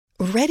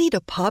Ready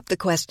to pop the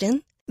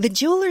question? The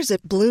jewelers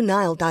at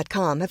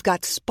BlueNile.com have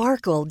got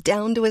sparkle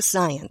down to a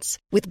science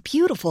with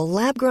beautiful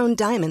lab-grown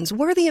diamonds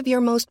worthy of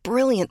your most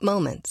brilliant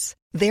moments.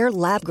 Their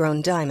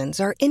lab-grown diamonds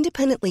are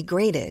independently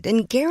graded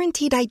and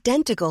guaranteed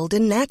identical to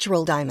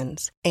natural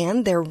diamonds,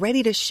 and they're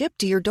ready to ship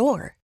to your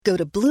door. Go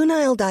to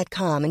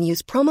BlueNile.com and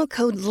use promo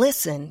code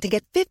LISTEN to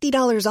get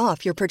 $50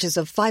 off your purchase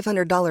of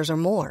 $500 or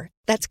more.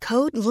 That's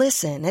code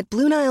LISTEN at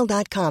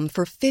BlueNile.com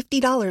for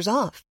 $50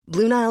 off.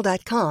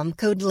 BlueNile.com,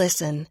 code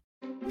LISTEN.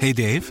 Hey,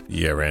 Dave.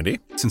 Yeah, Randy.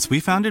 Since we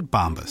founded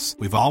Bombas,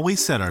 we've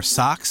always said our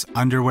socks,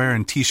 underwear,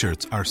 and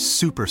T-shirts are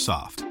super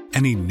soft.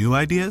 Any new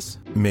ideas?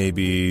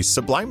 Maybe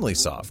sublimely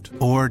soft.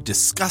 Or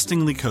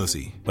disgustingly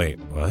cozy. Wait,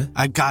 what?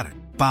 I got it.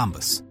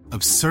 Bombas.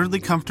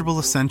 Absurdly comfortable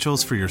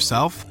essentials for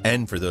yourself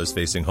and for those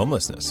facing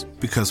homelessness.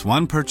 Because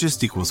one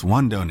purchased equals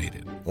one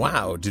donated.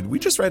 Wow, did we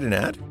just write an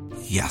ad?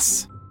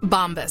 Yes.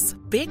 Bombas.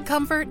 Big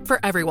comfort for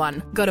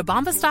everyone. Go to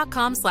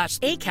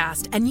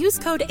bombas.com/ACAST and use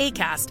code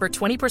ACAST for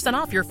 20%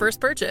 off your first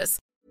purchase.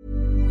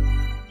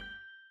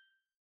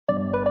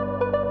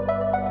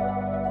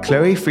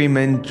 Chloe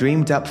Freeman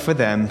dreamed up for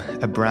them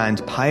a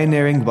brand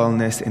pioneering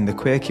wellness in the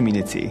queer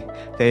community.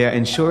 They are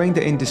ensuring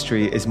the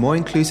industry is more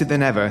inclusive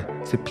than ever,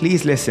 so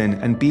please listen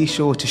and be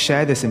sure to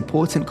share this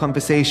important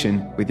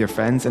conversation with your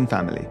friends and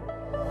family.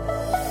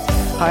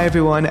 Hi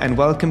everyone, and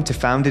welcome to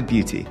Founded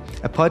Beauty,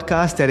 a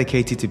podcast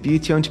dedicated to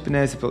beauty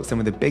entrepreneurs who built some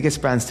of the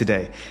biggest brands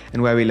today,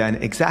 and where we learn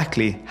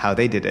exactly how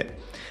they did it.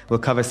 We'll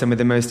cover some of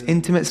the most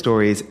intimate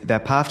stories, their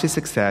path to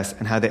success,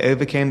 and how they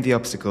overcame the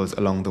obstacles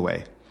along the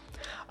way.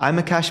 I'm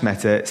Akash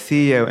Mehta,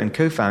 CEO and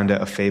co-founder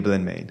of Fable &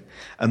 Mane,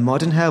 a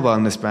modern hair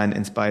wellness brand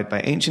inspired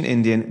by ancient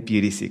Indian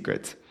beauty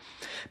secrets.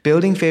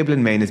 Building Fable &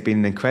 Mane has been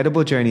an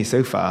incredible journey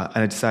so far,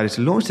 and I decided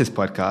to launch this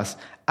podcast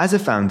as a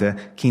founder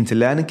keen to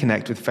learn and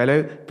connect with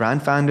fellow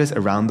brand founders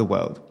around the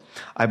world.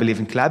 I believe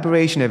in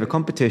collaboration over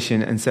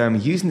competition, and so I'm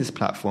using this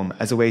platform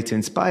as a way to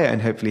inspire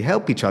and hopefully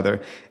help each other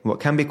in what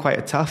can be quite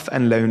a tough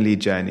and lonely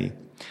journey.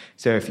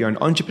 So if you're an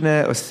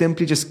entrepreneur or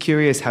simply just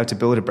curious how to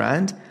build a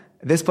brand,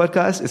 this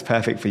podcast is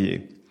perfect for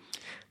you.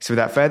 So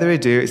without further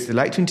ado, it's a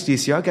delight to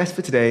introduce your guest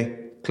for today,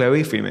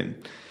 Chloe Freeman.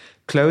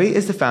 Chloe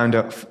is the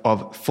founder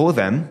of For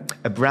Them,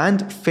 a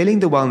brand filling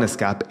the wellness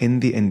gap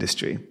in the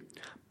industry.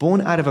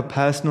 Born out of a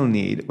personal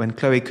need when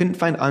Chloe couldn't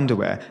find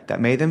underwear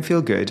that made them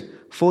feel good,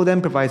 For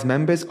Them provides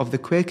members of the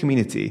queer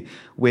community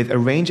with a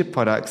range of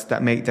products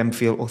that make them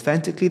feel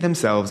authentically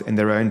themselves in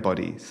their own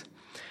bodies.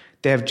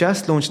 They have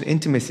just launched an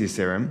intimacy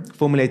serum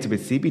formulated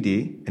with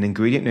CBD, an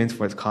ingredient known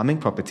for its calming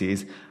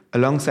properties,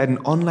 alongside an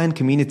online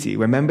community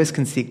where members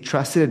can seek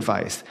trusted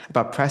advice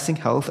about pressing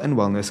health and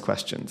wellness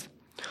questions.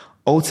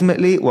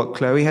 Ultimately, what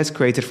Chloe has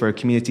created for her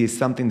community is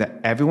something that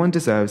everyone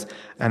deserves,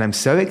 and I'm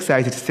so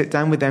excited to sit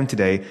down with them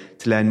today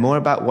to learn more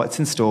about what's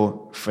in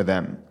store for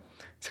them.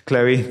 So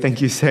Chloe,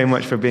 thank you so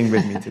much for being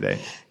with me today.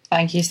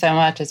 Thank you so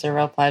much. It's a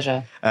real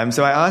pleasure.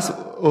 So I ask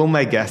all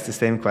my guests the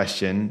same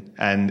question,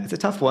 and it's a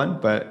tough one,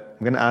 but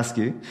I'm going to ask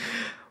you,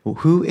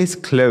 who is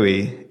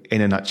Chloe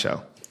in a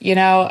nutshell? You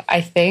know,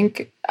 I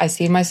think I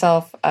see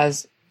myself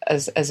as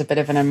a bit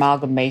of an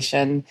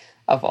amalgamation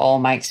of all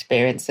my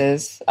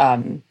experiences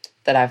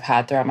that I've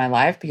had throughout my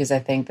life, because I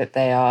think that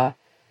they are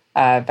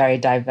very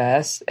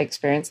diverse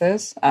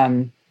experiences.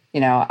 I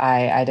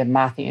did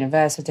math at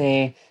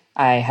university.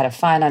 I had a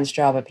finance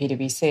job at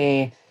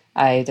PwC.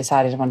 I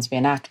decided I wanted to be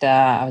an actor.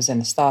 I was in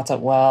the startup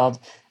world.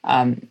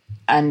 And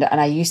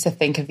I used to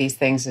think of these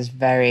things as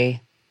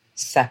very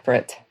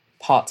separate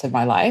parts of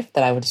my life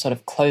that I would sort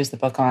of close the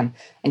book on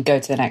and go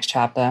to the next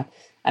chapter.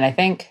 And I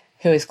think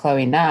who is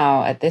Chloe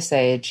now at this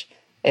age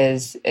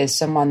is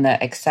someone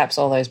that accepts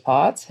all those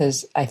parts,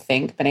 has, I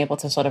think, been able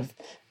to sort of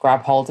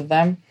grab hold of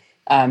them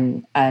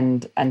and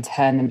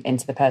turn them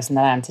into the person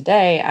that I am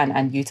today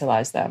and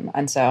utilize them.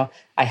 And so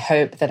I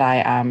hope that I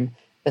am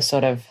the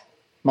sort of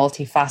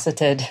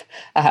multifaceted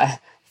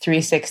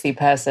 360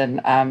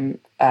 person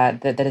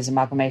that is an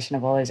amalgamation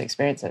of all those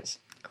experiences.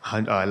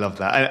 Oh, I love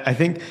that. I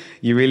think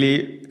you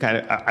really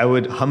I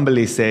would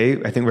humbly say,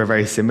 I think we're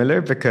very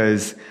similar,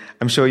 because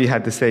I'm sure you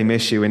had the same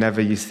issue whenever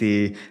you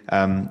see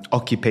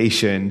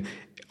occupation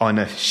on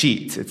a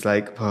sheet. It's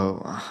like, oh,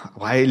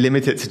 why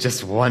limit it to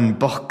just one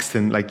box?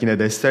 And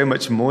there's so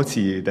much more to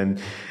you than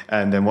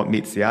what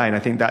meets the eye. And I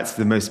think that's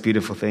the most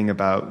beautiful thing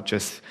about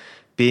just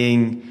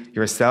being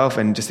yourself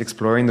and just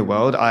exploring the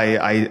world.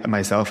 I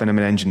myself, and I'm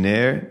an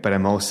engineer, but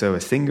I'm also a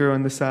singer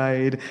on the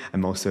side.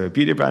 I'm also a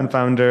beauty brand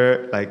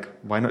founder.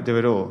 Why not do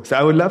it all? So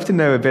I would love to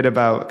know a bit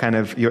about kind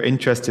of your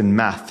interest in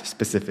math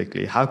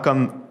specifically. How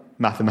come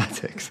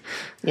mathematics?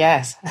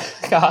 Yes.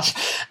 Gosh.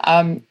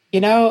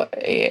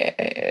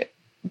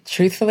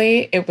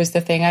 Truthfully, it was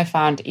the thing I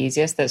found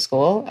easiest at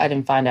school. I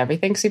didn't find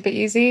everything super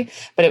easy,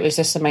 but it was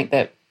just something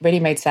that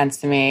really made sense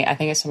to me. I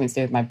think it's something to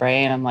do with my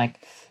brain. I'm like,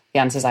 the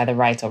answer's either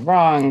right or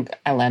wrong.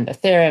 I learned the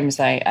theorems.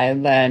 I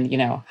learned,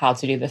 how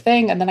to do the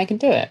thing, and then I can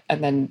do it.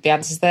 And then the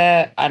answer's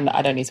there, and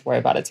I don't need to worry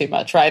about it too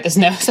much, right?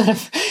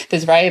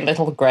 There's very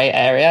little gray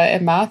area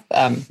in math.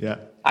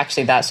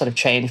 Actually, that sort of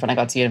changed when I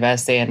got to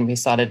university and we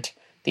started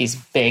these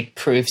big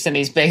proofs and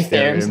these big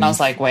theorems. And I was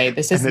like, wait,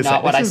 this is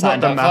not what I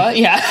signed up for.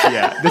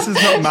 Yeah, this is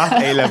not math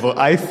A-level.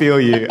 I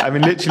feel you. I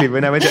mean, literally,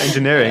 when I went to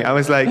engineering, I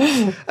was like,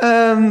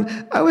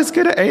 I was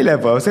good at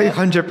A-level. I was like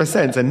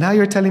 100%. And now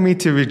you're telling me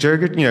to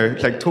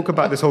regurgitate, like talk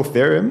about this whole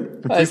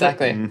theorem.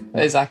 Exactly.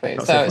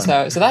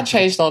 So that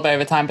changed a little bit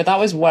over time, but that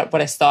was what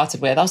I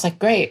started with. I was like,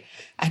 great,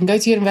 I can go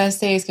to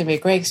university. It's going to be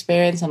a great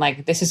experience. And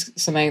like, this is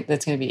something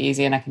that's going to be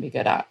easy and I can be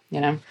good at,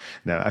 No,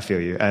 I feel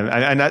you.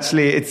 And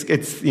actually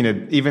it's,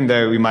 even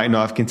though we might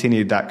not have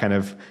continued that kind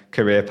of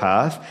career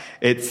path,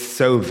 it's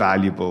so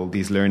valuable,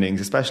 these learnings,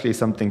 especially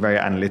something very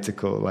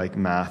analytical like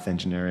math,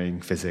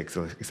 engineering, physics,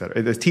 etc.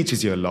 It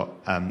teaches you a lot,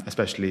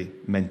 especially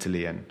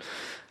mentally. And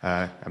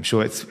I'm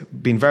sure it's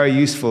been very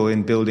useful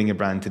in building a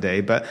brand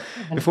today. But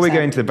 100%. Before we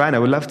go into the brand, I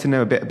would love to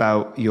know a bit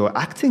about your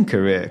acting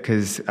career,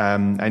 because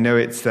I know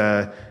it's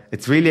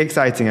really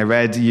exciting. I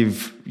read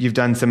you've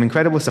done some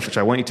incredible stuff, which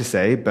I want you to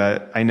say,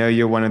 but I know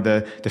you're one of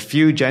the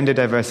few gender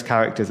diverse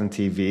characters on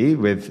TV,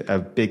 with a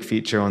big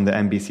feature on the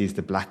NBC's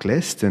The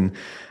Blacklist. And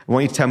I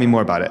want you to tell me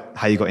more about it,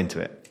 how you got into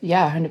it.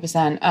 Yeah,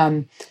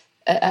 100%.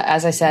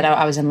 As I said,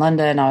 I was in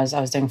London. I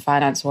was doing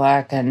finance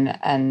work,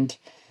 and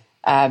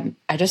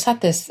I just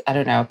had this, I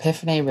don't know,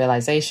 epiphany,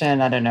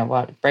 realization, I don't know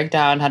what,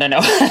 breakdown, I don't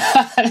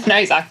know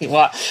exactly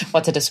what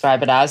to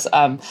describe it as.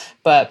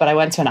 But I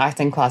went to an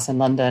acting class in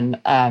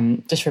London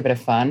just for a bit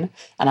of fun.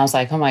 And I was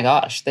like, oh my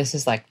gosh, this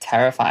is like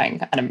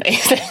terrifying and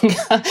amazing.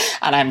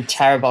 And I'm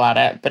terrible at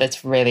it, but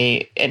it's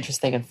really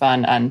interesting and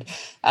fun and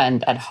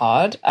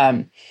hard.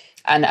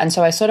 And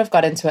so I sort of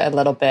got into it a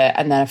little bit.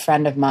 And then a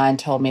friend of mine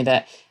told me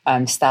that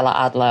Stella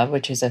Adler,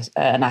 which is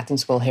an acting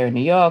school here in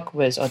New York,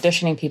 was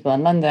auditioning people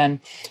in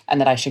London,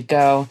 and that I should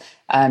go.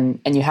 And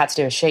you had to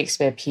do a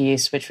Shakespeare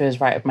piece, which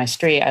was right up my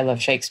street. I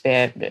love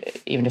Shakespeare,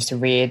 even just to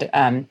read.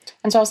 And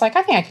so I was like,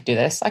 I think I could do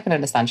this. I can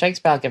understand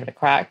Shakespeare. I'll give it a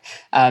crack.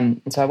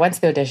 And so I went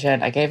to the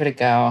audition. I gave it a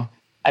go.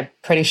 I'm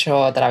pretty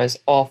sure that I was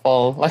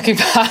awful looking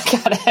back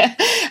at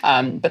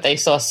it. But they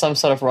saw some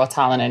sort of raw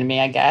talent in me,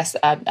 I guess,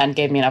 and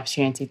gave me an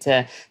opportunity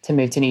to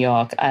move to New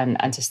York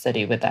and to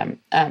study with them.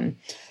 And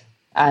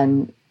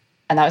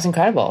that was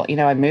incredible.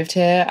 I moved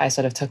here. I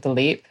sort of took the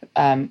leap.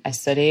 I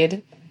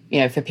studied.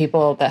 For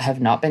people that have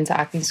not been to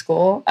acting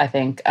school, I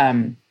think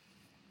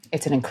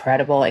it's an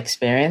incredible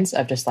experience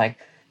of just like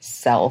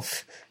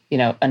self,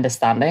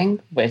 understanding,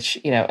 which,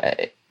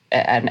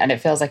 and it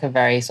feels like a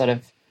very sort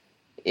of,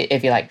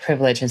 if you like,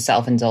 privileged and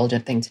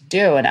self-indulgent thing to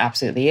do, and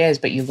absolutely is,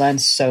 but you learn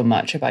so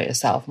much about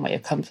yourself and what you're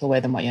comfortable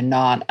with and what you're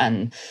not.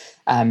 And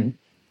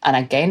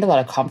I gained a lot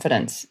of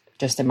confidence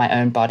just in my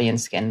own body and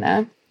skin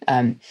there.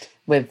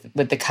 With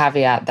the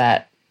caveat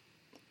that,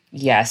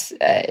 yes,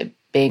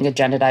 being a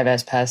gender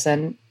diverse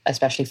person,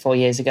 especially 4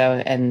 years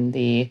ago in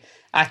the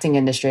acting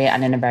industry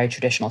and in a very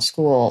traditional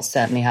school,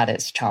 certainly had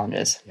its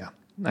challenges. Yeah,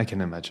 I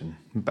can imagine.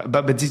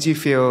 But did you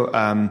feel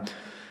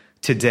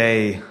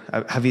today,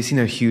 have you seen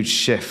a huge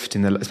shift,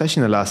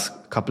 especially in the last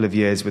couple of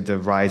years with the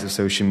rise of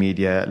social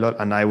media?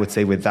 And I would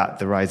say with that,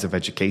 the rise of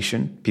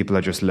education. People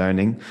are just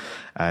learning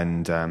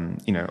and,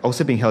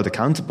 also being held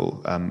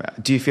accountable.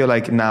 Do you feel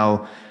like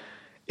now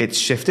it's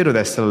shifted, or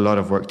there's still a lot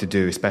of work to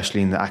do,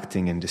 especially in the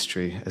acting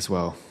industry as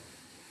well?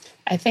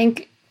 I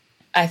think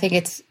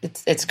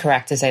it's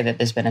correct to say that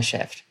there's been a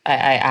shift.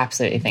 I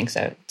absolutely think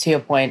so. To your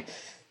point,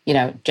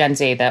 Gen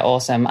Z, they're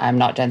awesome. I'm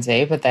not Gen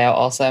Z, but they are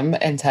awesome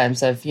in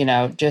terms of,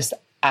 just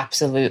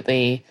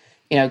absolutely,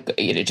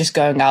 just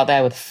going out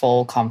there with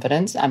full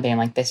confidence and being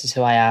like, this is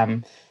who I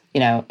am,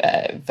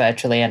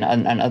 virtually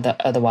and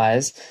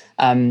otherwise.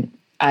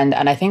 And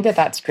I think that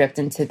that's dripped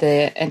into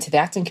the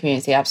acting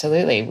community.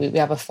 Absolutely. We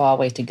have a far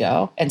way to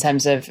go in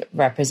terms of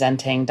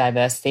representing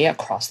diversity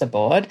across the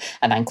board,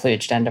 and that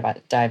includes gender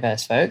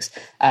diverse folks.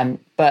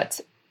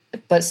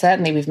 But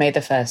certainly we've made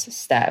the first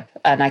step,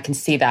 and I can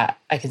see that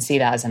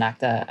as an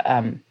actor.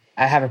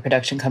 I have a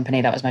production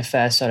company. That was my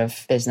first sort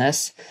of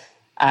business.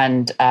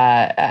 And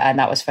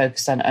that was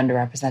focused on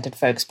underrepresented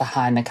folks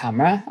behind the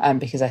camera,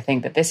 because I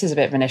think that this is a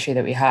bit of an issue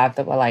that we have,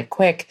 that we're like,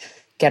 quick,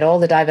 get all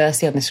the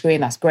diversity on the screen.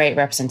 That's great.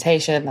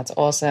 Representation. That's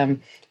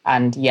awesome.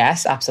 And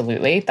yes,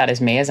 absolutely. That is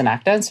me as an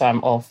actor. So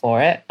I'm all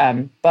for it.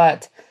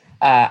 But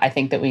I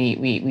think that we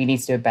need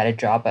to do a better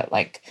job at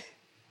like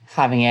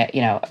having it,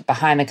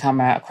 behind the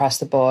camera, across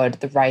the board,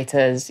 the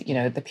writers,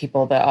 the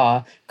people that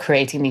are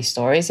creating these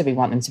stories. If we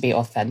want them to be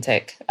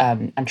authentic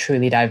and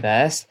truly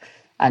diverse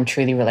and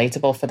truly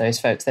relatable for those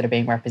folks that are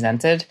being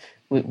represented,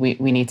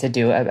 we need to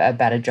do a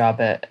better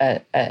job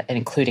at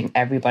including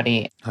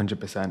everybody.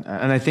 100%.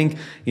 And I think,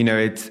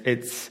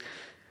 it's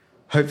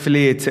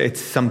hopefully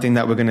it's something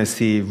that we're going to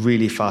see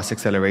really fast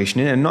acceleration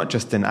in, and not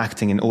just in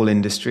acting, in all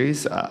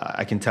industries.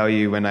 I can tell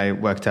you, when I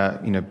worked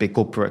at, big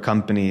corporate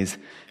companies,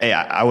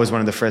 I was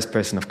one of the first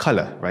person of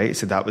color, right?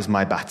 So that was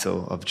my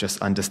battle of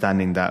just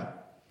understanding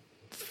that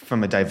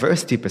from a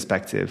diversity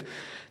perspective,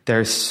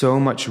 there's so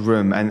much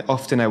room. And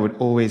often I would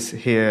always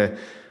hear,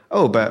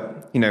 oh,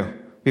 but,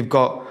 we've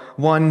got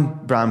one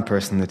brown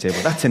person on the table.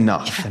 That's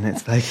enough. And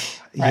it's like,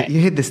 right.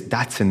 you hear this,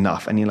 that's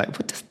enough. And you're like,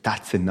 what does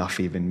that's enough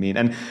even mean?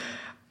 And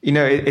You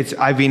know,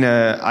 I've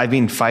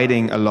been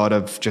fighting a lot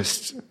of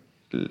just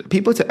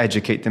people to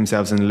educate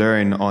themselves and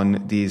learn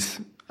on these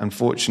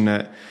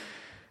unfortunate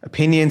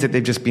opinions that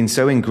they've just been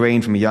so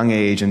ingrained from a young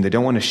age, and they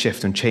don't want to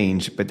shift and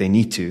change, but they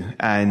need to.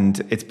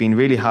 And it's been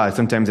really hard.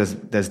 Sometimes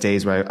there's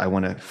days where I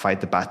want to fight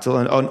the battle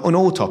on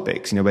all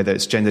topics, you know, whether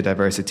it's gender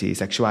diversity,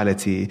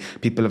 sexuality,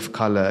 people of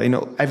color, you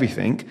know,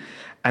 everything.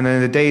 And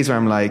then the days where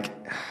I'm like,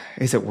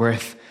 is it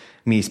worth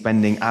me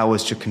spending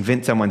hours to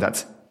convince someone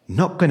that's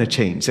not going to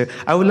change? So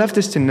I would love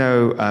just to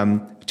know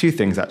two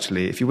things,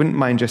 actually. If you wouldn't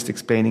mind just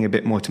explaining a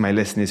bit more to my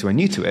listeners who are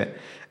new to it,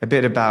 a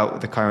bit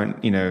about the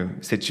current, you know,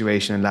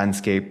 situation and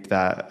landscape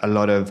that a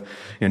lot of,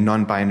 you know,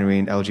 non-binary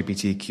and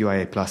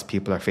LGBTQIA plus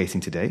people are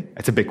facing today.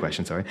 It's a big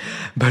question, sorry.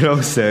 But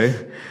also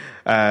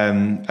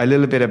a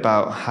little bit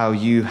about how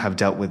you have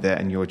dealt with it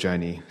and your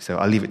journey. So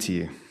I'll leave it to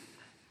you.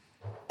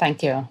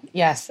 Thank you.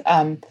 Yes.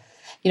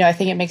 You know, I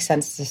think it makes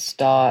sense to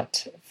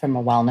start from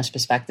a wellness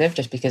perspective,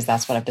 just because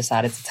that's what I've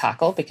decided to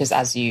tackle. Because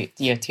as to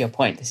your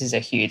point, this is a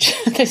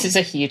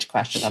huge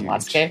question on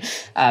landscape.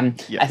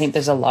 Yes. I think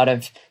there's a lot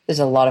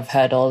of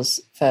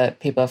hurdles for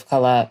people of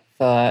color,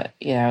 for,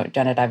 you know,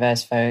 gender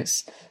diverse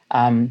folks,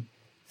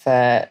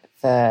 for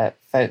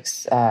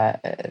folks that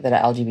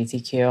are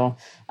LGBTQ.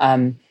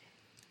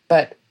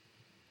 But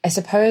I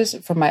suppose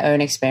from my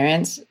own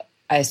experience,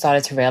 I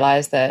started to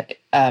realize that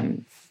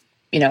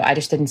you know, I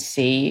just didn't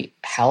see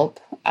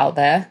help out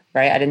there,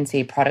 right? I didn't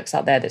see products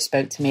out there that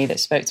spoke to me, that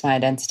spoke to my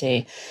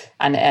identity.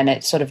 And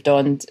it sort of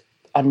dawned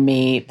on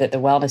me that the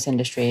wellness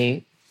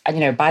industry, you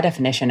know, by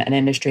definition, an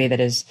industry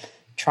that is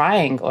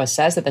trying or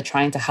says that they're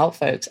trying to help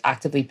folks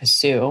actively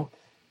pursue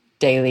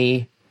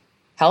daily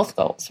health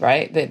goals,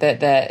 right?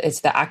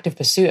 It's the active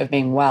pursuit of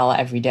being well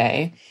every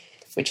day,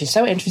 which is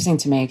so interesting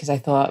to me because I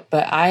thought,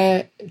 but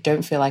I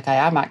don't feel like I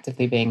am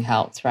actively being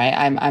helped, right?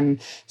 I'm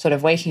sort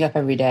of waking up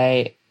every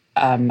day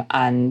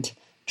and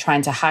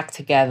trying to hack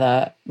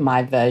together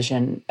my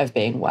version of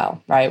being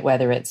well, right?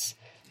 Whether it's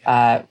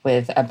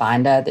with a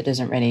binder that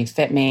doesn't really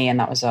fit me, and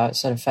that was our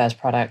sort of first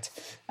product,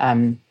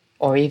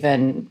 or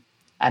even,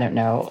 I don't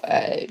know,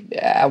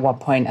 at one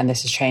point, and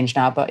this has changed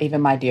now, but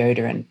even my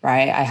deodorant,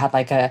 right? I had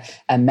like a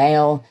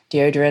male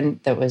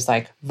deodorant that was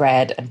like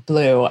red and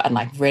blue and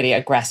like really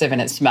aggressive in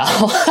its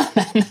smell.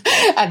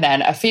 and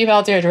then a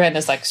female deodorant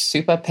that's like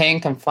super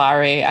pink and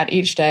flowery. And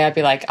each day I'd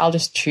be like, I'll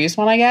just choose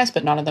one, I guess,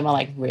 but none of them are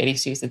like really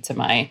suited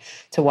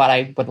to what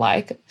I would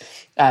like.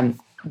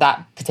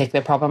 That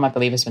particular problem, I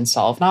believe, has been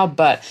solved now,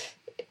 but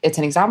it's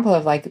an example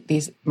of like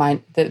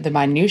the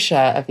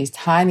minutia of these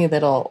tiny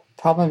little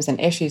problems and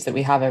issues that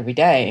we have every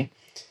day.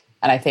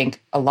 And I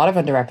think a lot of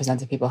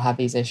underrepresented people have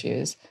these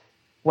issues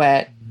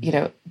where, you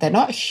know, they're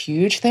not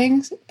huge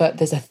things, but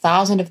there's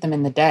 1,000 of them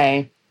in the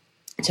day.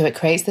 So it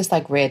creates this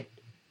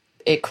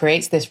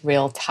this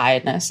real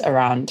tiredness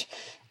around,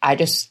 I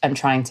just am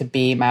trying to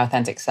be my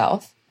authentic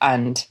self.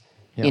 And,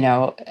 you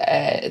know,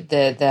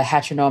 the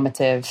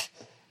heteronormative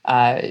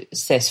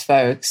cis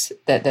folks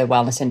that the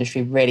wellness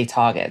industry really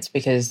targets,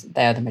 because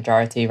they are the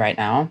majority right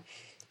now.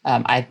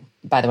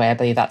 By the way, I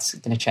believe that's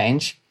going to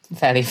change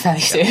fairly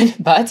soon.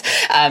 But,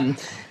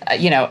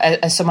 you know,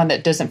 as someone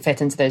that doesn't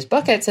fit into those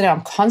buckets, you know,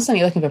 I'm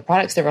constantly looking for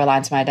products that are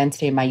aligned to my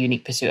identity and my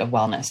unique pursuit of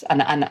wellness.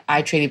 And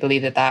I truly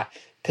believe that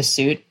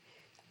pursuit,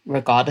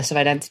 regardless of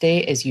identity,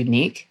 is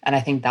unique. And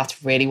I think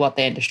that's really what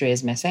the industry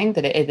is missing,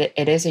 that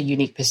it is a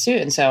unique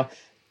pursuit. And so,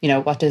 you know,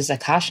 what does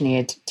Akash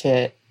need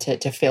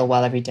to feel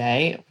well every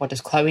day? What does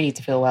Chloe need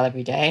to feel well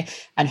every day?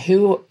 And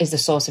who is the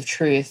source of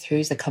truth?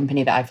 Who's the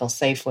company that I feel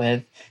safe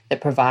with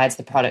that provides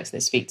the products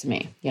that speak to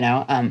me, you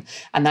know?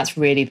 And that's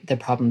really the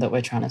problem that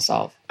we're trying to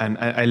solve. And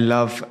I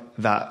love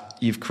that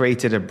you've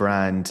created a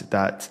brand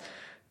that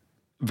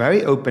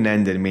very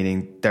open-ended,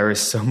 meaning there is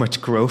so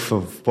much growth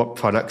of what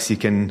products you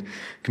can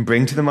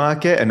bring to the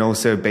market, and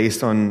also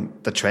based on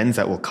the trends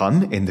that will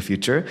come in the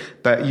future.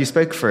 But you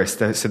spoke first.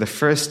 So the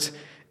first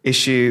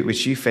issue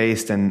which you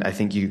faced, and I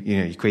think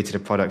you created a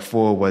product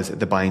for, was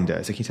the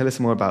binder. So can you tell us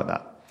more about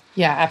that?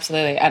 Yeah,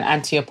 absolutely.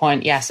 And to your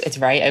point, yes, it's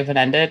very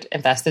open-ended.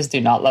 Investors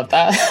do not love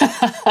that.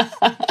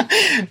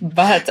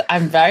 But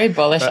I'm very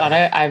bullish on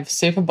it. I'm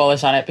super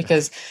bullish on it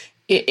because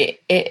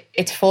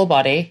it's full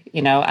body,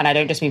 you know, and I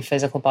don't just mean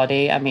physical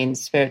body. I mean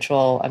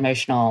spiritual,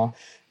 emotional,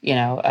 you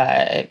know,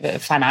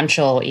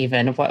 financial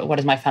even. What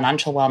does my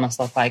financial wellness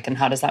look like, and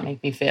how does that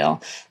make me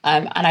feel?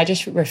 And I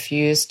just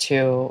refuse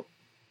to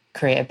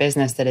create a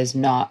business that is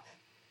not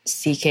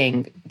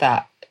seeking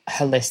that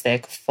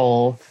holistic,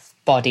 full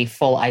body,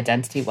 full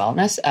identity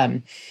wellness.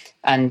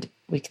 And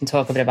we can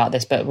talk a bit about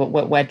this, but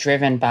we're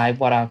driven by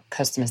what our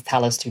customers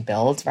tell us to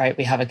build, right?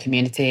 We have a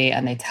community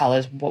and they tell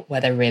us where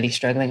they're really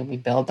struggling, and we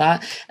build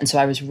that. And so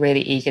I was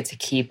really eager to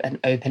keep an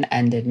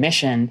open-ended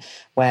mission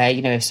where,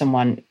 you know, if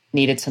someone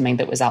needed something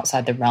that was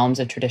outside the realms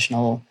of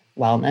traditional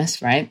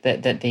wellness, right,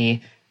 that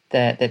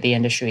the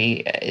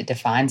industry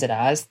defines it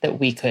as, that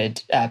we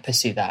could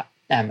pursue that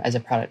as a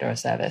product or a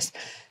service.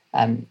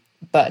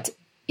 But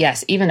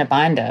yes, even a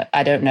binder,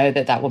 I don't know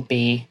that would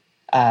be,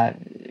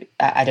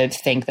 I don't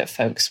think that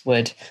folks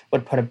would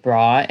put a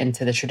bra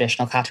into the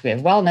traditional category of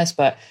wellness,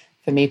 but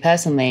for me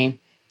personally,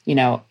 you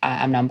know,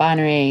 I'm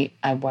non-binary.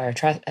 I wear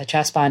a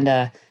chest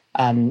binder.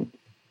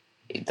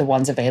 The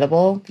ones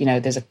available, you know,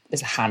 there's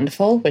a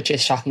handful, which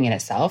is shocking in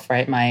itself,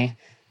 right? My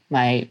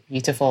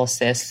beautiful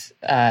cis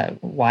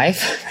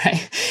wife,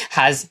 right,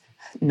 has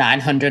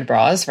 900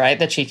 bras, right,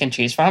 that she can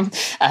choose from.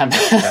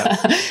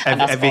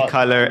 Every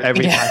color,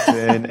 every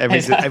pattern,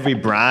 every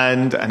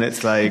brand, and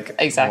it's like,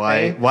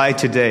 exactly. Why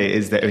today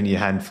is there only a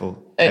handful?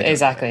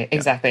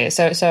 Exactly.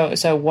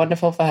 So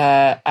wonderful for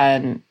her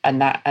and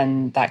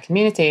that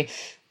community.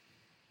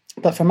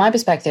 But from my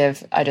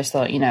perspective, I just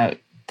thought, you know,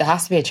 there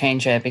has to be a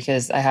change here,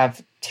 because I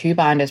have 2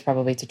 binders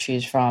probably to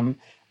choose from,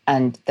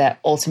 and they're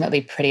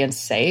ultimately pretty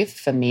unsafe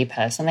for me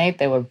personally.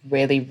 They were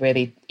really,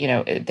 really, you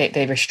know,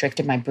 they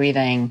restricted my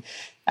breathing.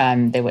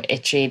 They were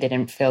itchy. They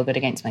didn't feel good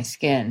against my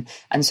skin.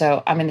 And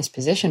so I'm in this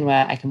position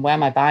where I can wear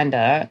my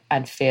binder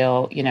and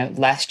feel, you know,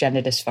 less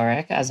gender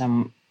dysphoric as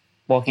I'm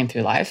walking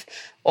through life,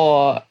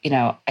 or, you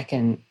know, I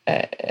can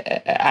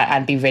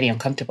and be really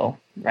uncomfortable,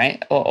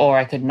 right? Or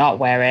I could not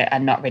wear it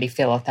and not really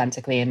feel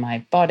authentically in my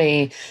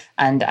body.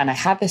 And I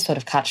had this sort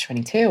of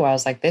catch-22 where I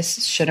was like,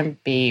 this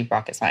shouldn't be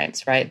rocket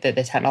science, right? The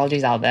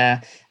technology's out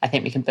there. I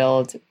think we can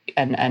build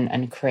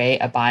and create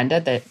a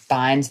binder that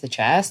binds the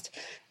chest,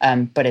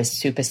 but is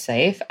super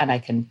safe, and I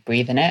can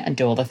breathe in it and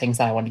do all the things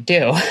that I want to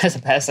do as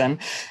a person.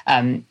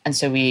 And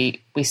so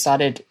we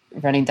started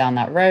running down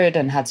that road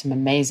and had some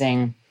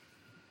amazing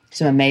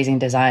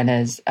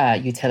designers,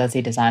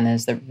 utility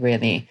designers that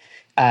really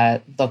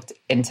looked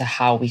into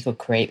how we could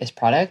create this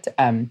product.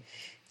 And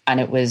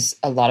it was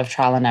a lot of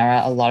trial and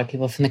error. A lot of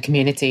people from the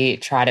community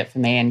tried it for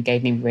me and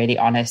gave me really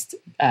honest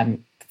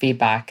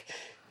feedback,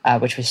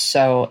 which was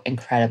so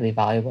incredibly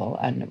valuable.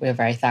 And we're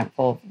very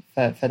thankful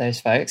for those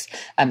folks.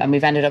 And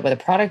we've ended up with a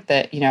product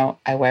that, you know,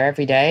 I wear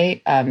every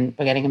day.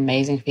 We're getting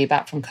amazing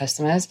feedback from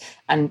customers.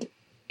 And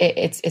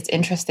it's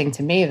interesting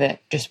to me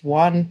that just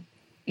one,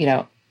 you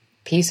know,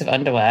 piece of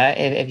underwear,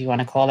 if you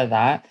want to call it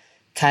that,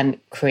 can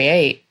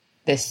create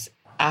this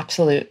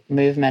absolute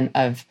movement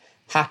of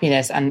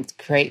happiness and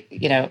create,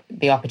 you know,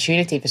 the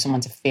opportunity for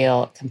someone to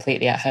feel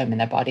completely at home in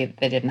their body that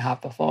they didn't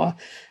have before.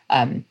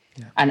 And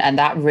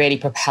that really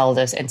propelled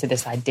us into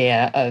this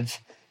idea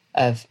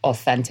of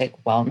authentic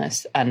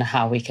wellness and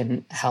how we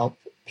can help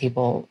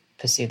people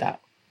pursue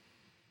that.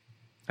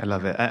 I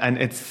love it. And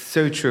it's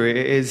so true. It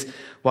is,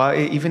 while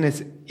even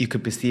as you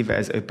could perceive it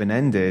as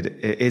open-ended,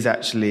 it is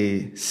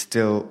actually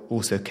still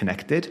also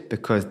connected,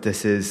 because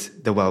this is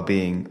the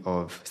well-being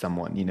of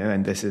someone, you know,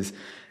 and this is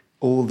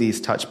all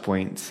these touch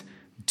points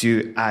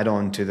do add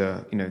on to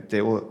the, you know, they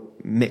all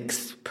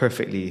mix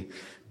perfectly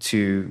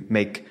to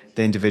make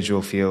the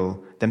individual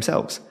feel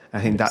themselves.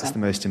 I think that's the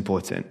most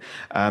important.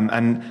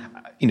 And,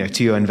 you know,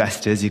 to your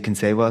investors, you can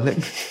say, well, look,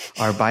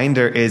 our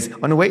binder is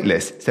on a wait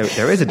list. So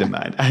there is a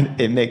demand, and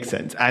it makes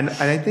sense. And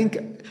I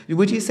think,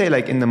 would you say,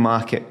 like, in the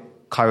market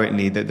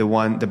currently, that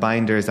the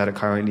binders that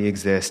currently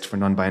exist for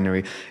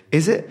non-binary,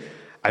 is it,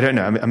 I don't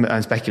know,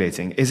 I'm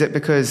speculating. Is it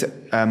because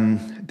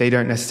they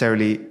don't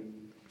necessarily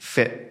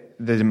fit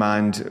the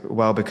demand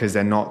well because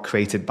they're not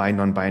created by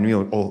non-binary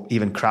or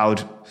even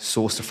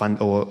crowdsourced or fund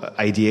or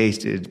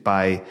ideated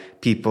by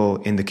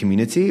people in the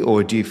community?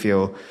 Or do you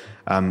feel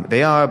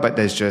they are, but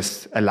there's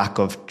just a lack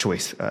of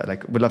choice?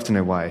 We'd love to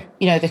know why.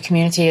 You know, the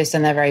community has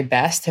done their very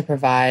best to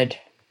provide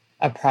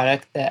a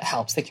product that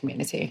helps the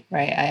community,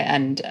 right?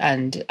 And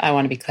I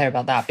want to be clear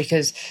about that,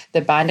 because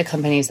the binder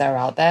companies that are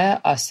out there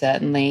are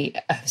certainly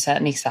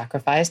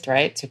sacrificed,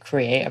 right, to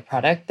create a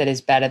product that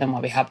is better than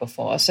what we had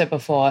before. So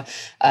before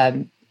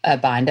a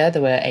binder,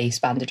 there were ACE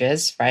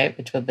bandages, right,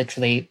 which were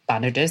literally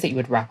bandages that you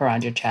would wrap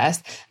around your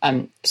chest.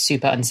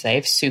 Super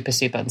unsafe,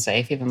 super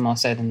unsafe, even more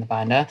so than the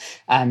binder,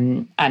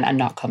 and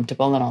not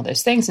comfortable and all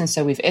those things. And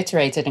so we've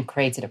iterated and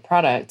created a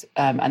product,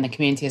 and the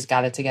community has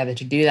gathered together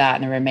to do that.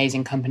 And there are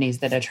amazing companies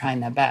that are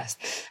trying their best.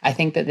 I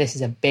think that this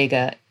is a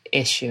bigger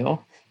issue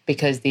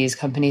because these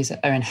companies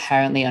are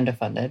inherently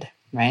underfunded,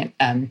 right?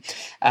 And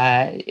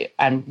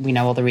we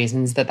know all the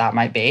reasons that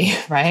might be,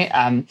 right?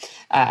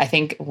 I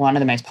think one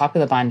of the most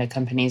popular binder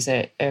companies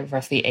are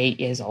roughly 8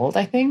 years old,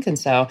 I think. And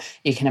so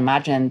you can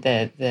imagine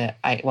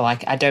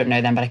I don't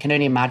know them, but I can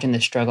only imagine the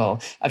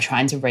struggle of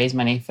trying to raise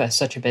money for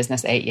such a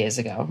business 8 years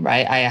ago,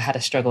 right? I had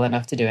to struggle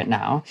enough to do it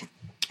now.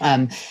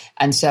 And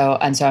so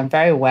I'm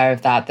very aware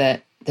of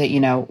that, you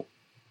know,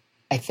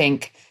 I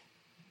think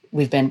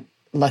we've been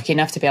lucky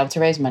enough to be able to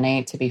raise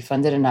money, to be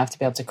funded enough to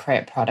be able to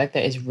create a product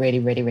that is really,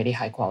 really, really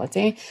high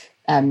quality.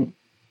 And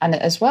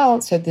as well,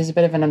 so there's a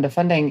bit of an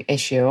underfunding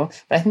issue,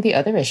 but I think the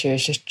other issue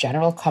is just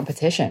general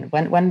competition.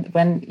 When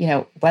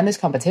there's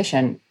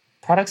competition,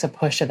 products are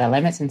pushed to their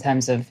limits in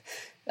terms of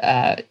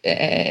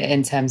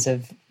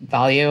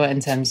value, in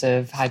terms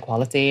of high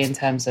quality, in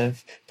terms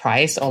of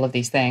price, all of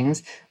these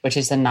things, which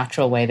is the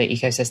natural way the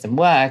ecosystem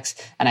works.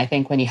 And I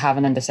think when you have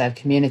an underserved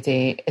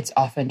community, it's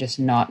often just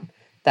not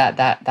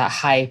that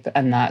hype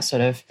and that sort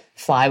of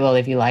flywheel,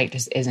 if you like,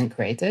 just isn't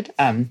created.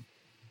 And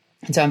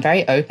so I'm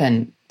very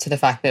open to the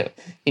fact that,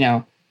 you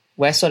know,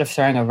 we're sort of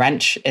throwing a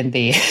wrench in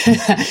the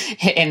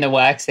in the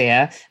works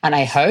here. And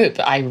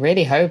I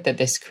really hope that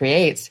this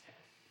creates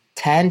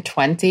 10,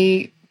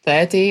 20,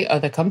 30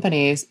 other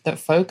companies that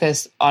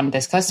focus on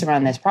this customer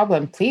and this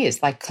problem,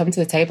 please, like, come to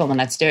the table and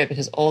let's do it,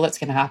 because all that's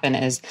going to happen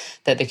is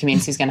that the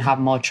community is going to have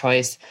more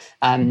choice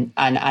and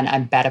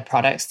better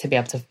products to be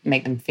able to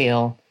make them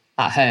feel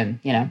at home,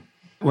 you know?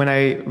 When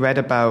I read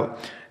about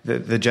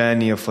the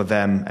journey for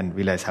them and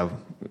realized how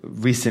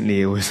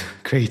recently it was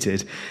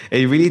created,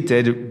 it really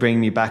did bring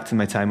me back to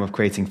my time of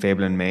creating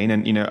Fable and Mane.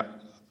 And, you know,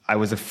 I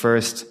was the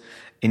first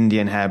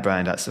Indian hair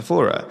brand at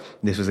Sephora.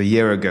 This was a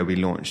year ago. We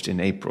launched in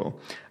April.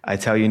 I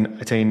tell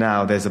you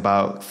now, there's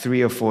about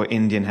 3 or 4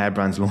 Indian hair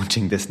brands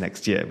launching this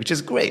next year, which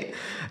is great.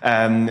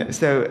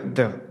 So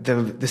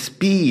the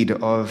speed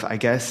of, I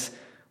guess,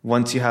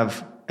 once you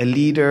have a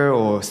leader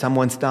or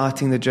someone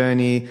starting the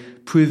journey,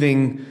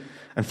 proving,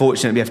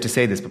 unfortunately we have to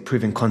say this, but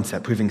proving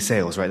concept, proving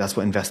sales, right? That's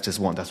what investors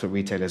want. That's what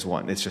retailers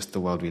want. It's just the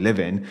world we live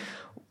in.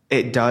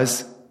 It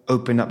does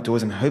open up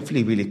doors, and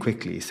hopefully really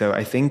quickly. So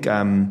I think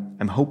I'm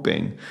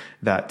hoping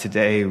that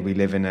today we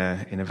live in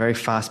a very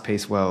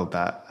fast-paced world,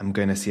 that I'm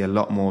going to see a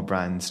lot more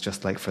brands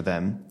just like For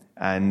Them.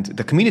 And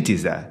the community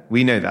is there.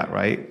 We know that,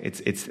 right?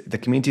 It's the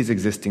community is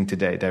existing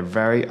today. They're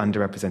very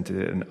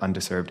underrepresented and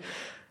underserved.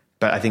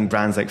 But I think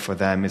brands like For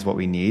Them is what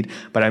we need.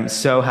 But I'm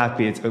so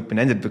happy it's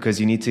open-ended,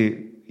 because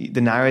the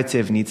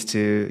narrative needs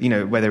to, you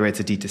know, whether it's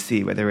a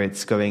D2C, whether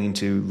it's going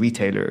into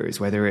retailers,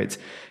 whether it's,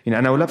 you know,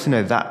 and I would love to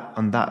know that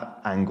on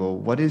that angle,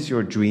 what is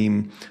your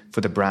dream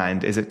for the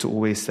brand? Is it to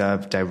always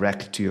serve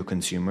direct to your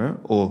consumer,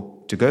 or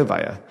to go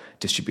via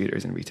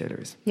distributors and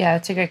retailers? Yeah,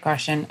 it's a great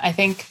question. I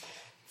think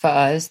for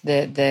us,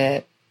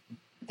 the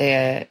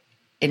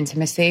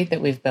intimacy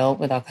that we've built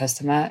with our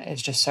customer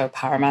is just so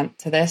paramount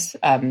to this,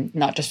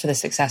 not just for the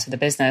success of the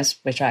business,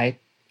 which I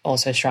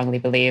also strongly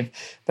believe,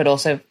 but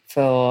also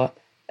for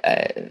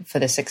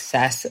the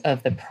success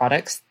of the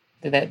products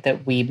that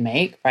we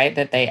make, right?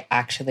 That they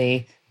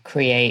actually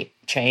create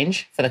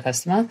change for the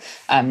customer.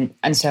 And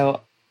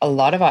so a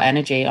lot of our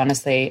energy,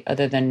 honestly,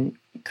 other than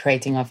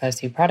creating our first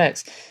 2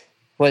 products,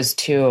 was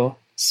to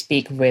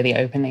speak really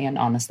openly and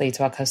honestly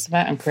to our customer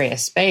and create a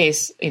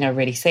space, you know,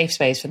 really safe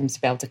space for them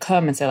to be able to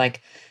come and say, like,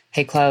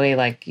 hey, Chloe,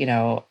 like, you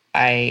know,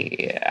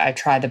 I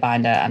tried the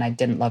binder and I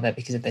didn't love it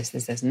because of this,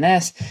 and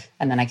this.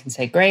 And then I can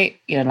say, great,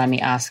 you know, let me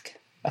ask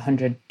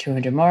 100,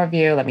 200 more of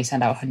you. Let me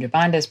send out 100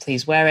 binders.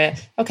 Please wear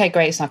it. Okay,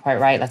 great. It's not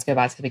quite right. Let's go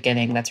back to the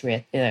beginning. Let's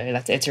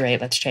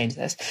iterate. Let's change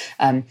this.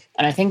 And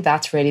I think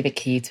that's really the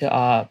key to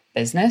our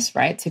business,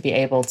 right? For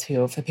people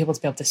to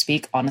be able to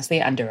speak honestly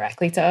and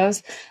directly to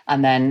us,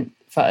 and then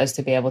for us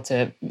to be able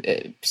to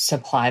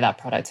supply that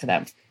product to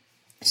them.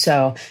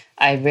 So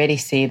I really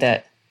see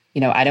that, you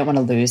know, I don't want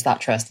to lose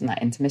that trust and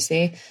that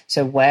intimacy.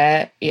 So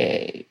where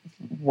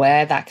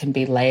that can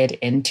be layered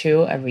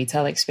into a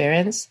retail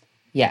experience,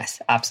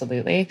 yes,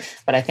 absolutely.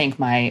 But I think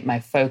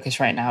my focus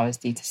right now is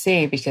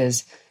D2C,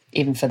 because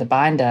even for the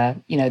binder,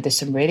 you know, there's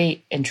some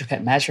really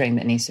intricate measuring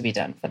that needs to be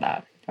done for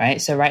that, right?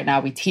 So right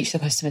now we teach the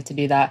customer to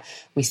do that.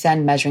 We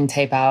send measuring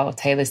tape out or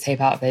tailor's tape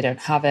out if they don't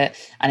have it,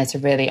 and it's a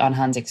really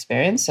on-hand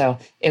experience. So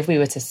if we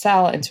were to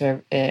sell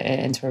into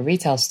a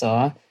retail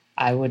store,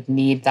 I would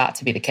need that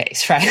to be the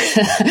case, right?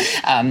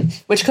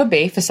 Which could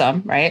be for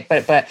some, right?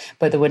 But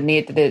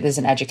there's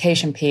an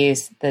education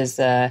piece. There's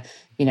there's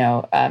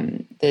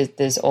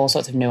all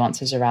sorts of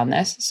nuances around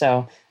this.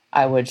 So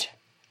I would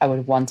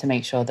want to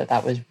make sure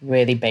that was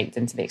really baked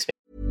into the experience.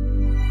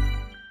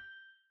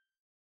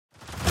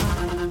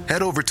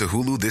 Head over to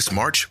Hulu this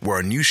March, where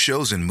our new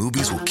shows and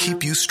movies will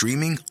keep you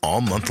streaming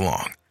all month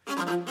long.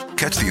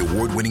 Catch the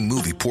award-winning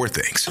movie Poor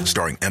Things,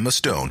 starring Emma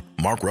Stone,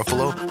 Mark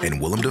Ruffalo,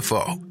 and Willem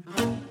Dafoe.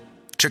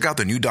 Check out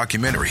the new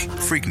documentary,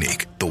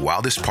 Freaknik, The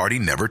Wildest Party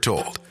Never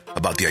Told,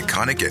 about the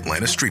iconic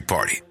Atlanta street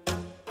party.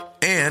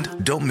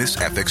 And don't miss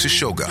FX's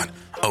Shogun,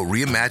 a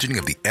reimagining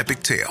of the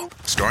epic tale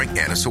starring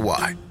Anna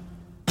Sawai.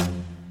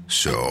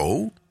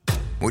 So,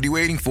 what are you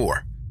waiting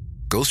for?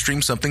 Go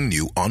stream something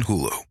new on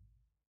Hulu.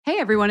 Hey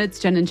everyone, it's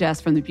Jen and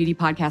Jess from the beauty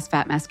podcast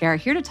Fat Mascara,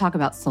 here to talk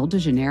about Sol de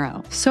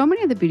Janeiro. So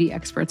many of the beauty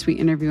experts we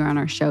interview on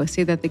our show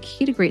say that the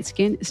key to great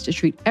skin is to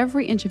treat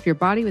every inch of your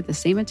body with the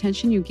same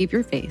attention you give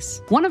your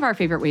face. One of our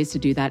favorite ways to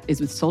do that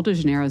is with Sol de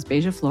Janeiro's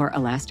Beija Flor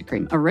Elastic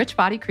Cream, a rich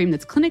body cream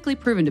that's clinically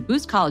proven to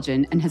boost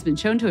collagen and has been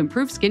shown to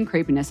improve skin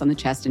crepiness on the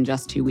chest in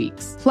just 2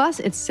 weeks.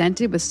 Plus, it's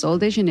scented with Sol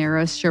de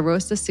Janeiro's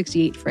Charosta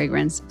 68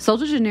 fragrance. Sol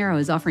de Janeiro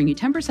is offering you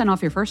 10%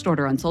 off your first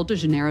order on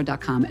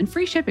soldejaneiro.com and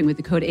free shipping with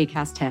the code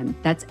ACAST10.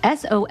 That's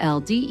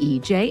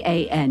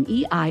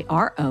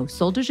SOLDEJANEIRO,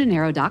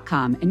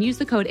 soldejaneiro.com, and use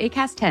the code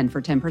ACAST10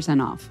 for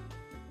 10% off.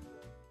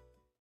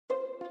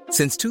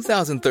 Since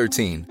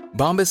 2013,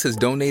 Bombas has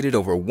donated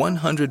over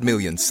 100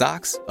 million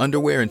socks,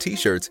 underwear, and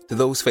T-shirts to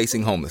those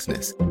facing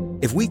homelessness.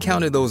 If we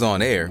counted those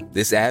on air,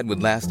 this ad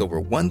would last over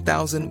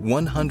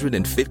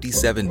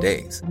 1,157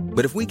 days.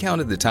 But if we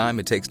counted the time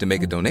it takes to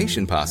make a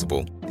donation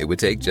possible, it would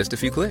take just a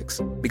few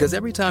clicks. Because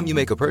every time you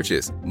make a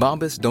purchase,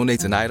 Bombas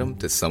donates an item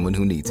to someone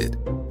who needs it.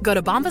 Go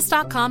to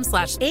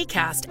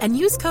bombas.com/ACAST and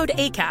use code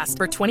ACAST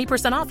for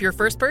 20% off your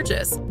first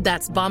purchase.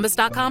 That's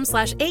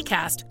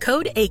bombas.com/ACAST,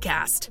 code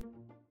ACAST.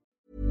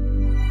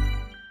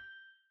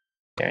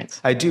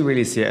 experience. I do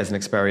really see it as an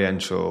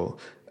experiential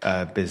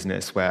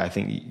business, where I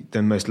think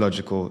the most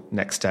logical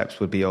next steps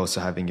would be also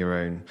having your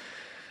own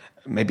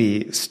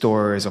maybe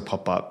stores or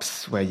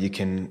pop-ups where you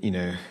can,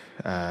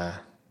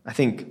 I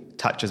think,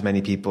 touch as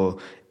many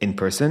people in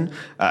person.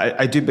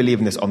 I do believe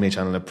in this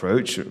omnichannel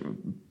approach,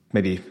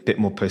 maybe a bit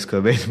more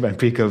post-COVID than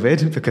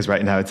pre-COVID, because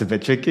right now it's a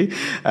bit tricky.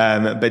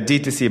 But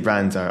D2C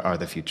brands are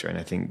the future. And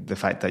I think the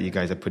fact that you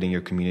guys are putting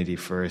your community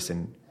first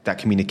and that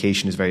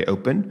communication is very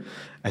open,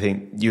 I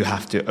think you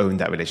have to own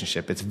that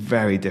relationship. It's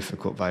very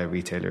difficult via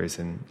retailers.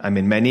 And I'm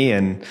in many,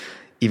 and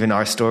even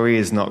our story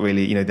is not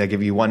really, they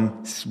give you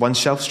one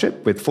shelf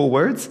strip with 4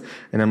 words.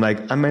 And I'm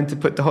like, I'm meant to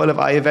put the whole of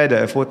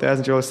Ayurveda,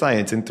 4,000-year-old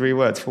science, in 3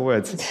 words, 4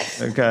 words.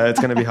 Okay, it's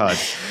going to be hard.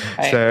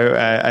 Right.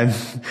 So,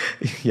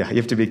 you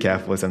have to be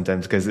careful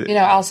sometimes because...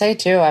 I'll say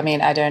too,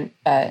 I don't,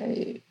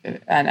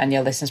 and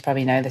your listeners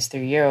probably know this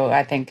through you,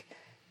 I think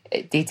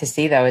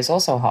D2C though is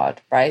also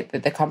hard, right?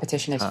 The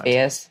competition is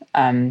fierce.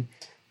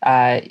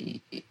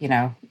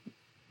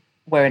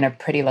 We're in a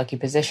pretty lucky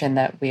position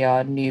that we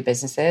are new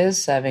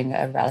businesses serving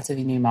a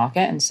relatively new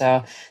market. And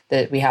so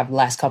that we have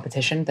less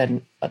competition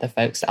than other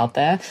folks out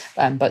there.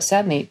 But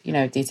certainly,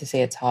 D2C,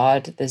 it's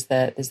hard. There's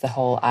the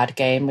whole ad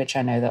game, which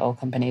I know that all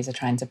companies are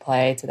trying to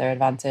play to their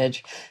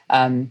advantage.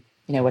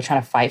 We're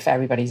trying to fight for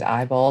everybody's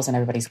eyeballs and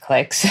everybody's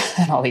clicks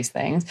and all these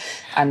things.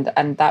 And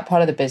that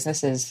part of the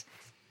business is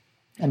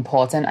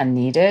important and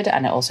needed.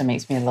 And it also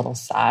makes me a little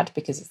sad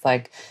because it's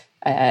like,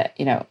 I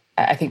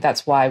think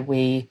that's why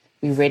we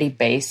really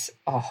base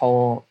our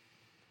whole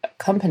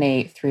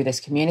company through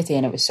this community.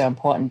 And it was so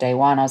important day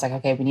one. I was like,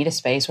 okay, we need a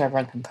space where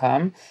everyone can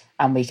come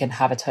and we can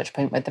have a touch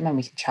point with them and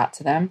we can chat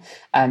to them.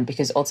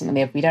 Because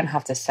ultimately, if we don't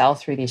have to sell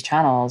through these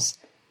channels,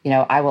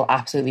 I will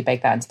absolutely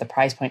bake that into the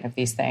price point of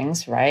these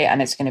things, right?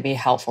 And it's going to be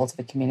helpful to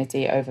the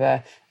community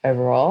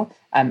overall.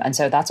 And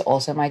so that's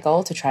also my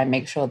goal, to try and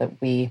make sure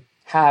that we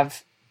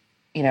have,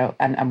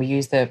 and we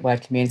use the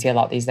word community a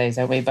lot these days,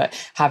 don't we? But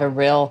have a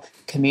real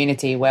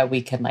community where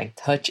we can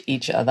touch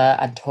each other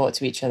and talk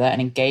to each other and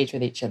engage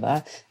with each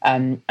other.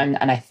 And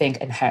I think,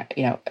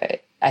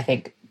 I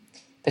think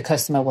the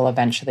customer will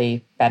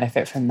eventually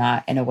benefit from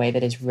that in a way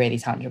that is really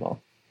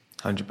tangible.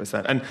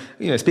 100%.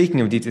 And,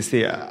 speaking of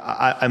D2C,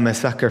 I'm a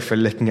sucker for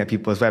looking at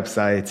people's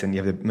websites, and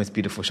you have the most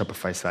beautiful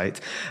Shopify site.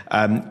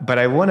 But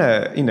I want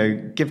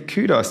to, give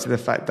kudos to the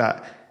fact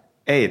that,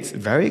 it's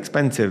very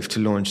expensive to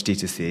launch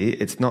D2C.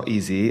 It's not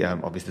easy.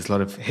 Obviously, there's a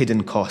lot of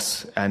hidden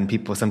costs, and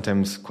people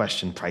sometimes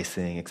question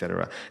pricing,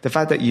 etc. The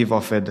fact that you've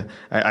offered,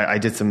 I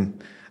did some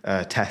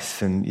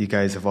tests, and you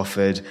guys have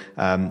offered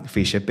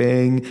free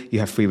shipping, you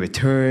have free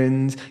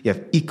returns, you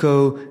have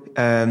eco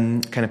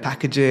kind of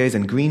packages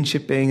and green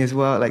shipping as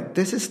well.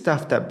 This is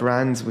stuff that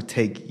brands would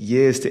take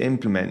years to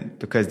implement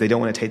because they don't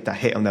want to take that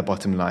hit on their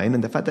bottom line.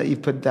 And the fact that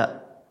you've put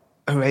that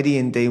already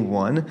in day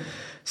one,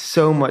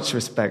 so much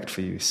respect for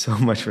you. So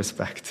much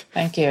respect.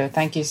 Thank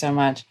you so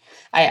much.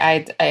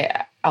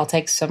 I'll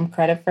take some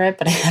credit for it,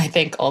 but I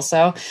think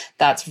also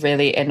that's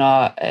really in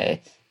our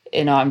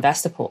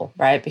investor pool,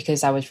 right?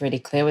 Because I was really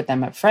clear with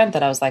them up front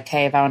that I was like,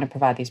 hey, if I want to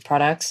provide these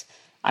products,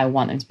 I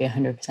want them to be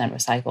 100%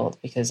 recycled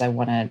because I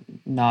want to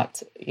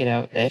not,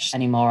 dish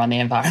anymore on the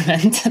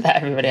environment that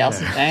everybody else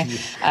is doing.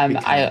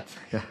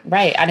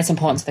 Right. And it's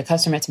important to the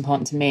customer. It's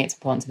important to me. It's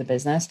important to the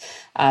business.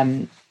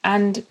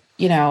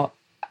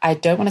 I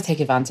don't want to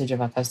take advantage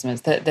of our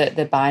customers.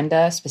 The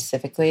binder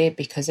specifically,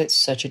 because it's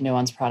such a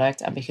nuanced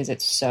product and because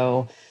it's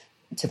so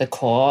to the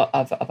core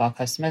of our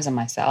customers and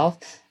myself,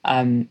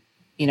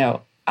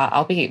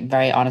 I'll be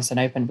very honest and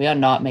open. We are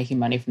not making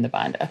money from the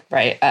binder,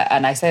 right?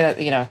 And I say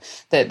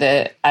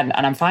that, and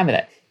I'm fine with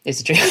it.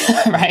 It's true,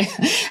 right?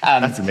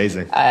 That's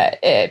amazing.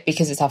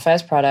 Because it's our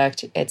first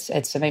product. It's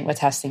something we're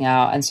testing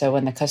out. And so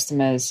when the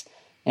customers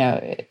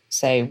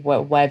say,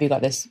 where have you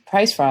got this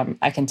price from?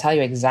 I can tell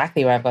you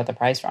exactly where I've got the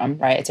price from,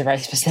 right? It's a very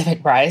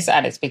specific price,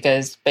 and it's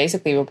because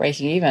basically we're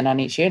breaking even on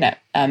each unit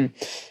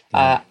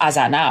as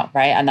at now,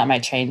 right? And that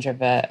might change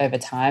over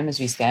time as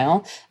we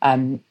scale.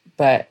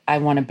 But I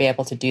want to be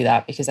able to do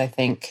that because I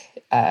think,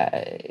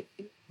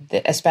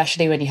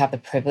 especially when you have the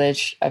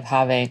privilege of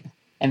having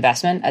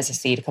investment as a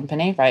seed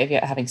company, right? If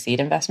you're having seed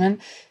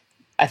investment,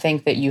 I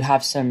think that you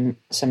have some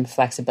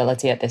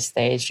flexibility at this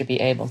stage to be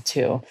able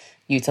to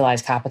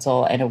utilize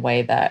capital in a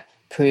way that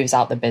proves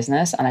out the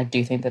business. And I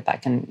do think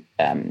that can,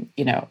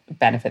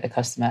 benefit the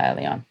customer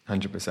early on.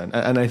 100%.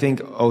 And I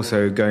think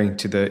also going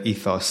to the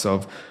ethos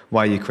of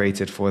why you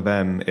created for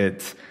them,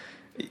 it's,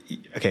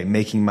 okay,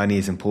 making money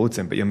is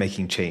important, but you're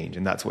making change,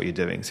 and that's what you're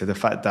doing. So the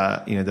fact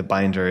that, the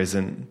binder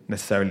isn't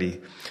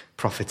necessarily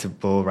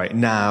profitable right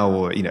now,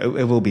 or,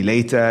 it will be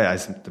later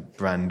as the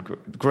brand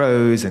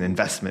grows and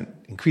investment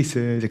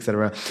increases,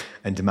 etc.,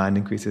 and demand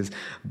increases.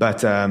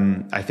 But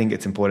I think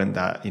it's important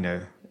that,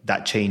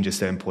 that change is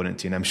so important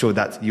to you. And I'm sure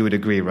that you would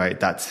agree, right?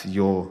 That's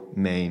your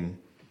main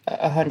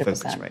 100%,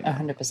 focus right now.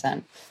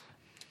 100%.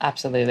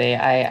 Absolutely.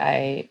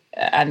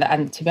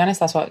 And to be honest,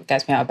 that's what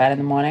gets me out of bed in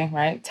the morning,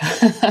 right?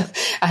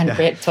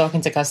 And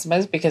talking to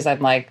customers, because I'm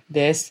like,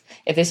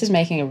 if this is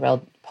making a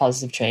real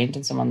positive change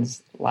in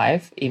someone's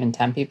life, even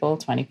 10 people,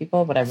 20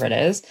 people, whatever it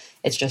is,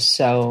 it's just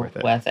so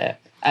worth it.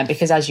 And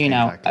because, as you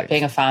know,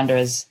 being a founder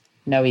is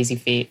no easy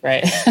feat,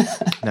 right?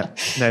 No.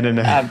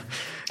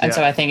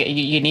 So I think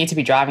you need to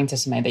be driving to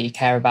something that you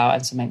care about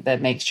and something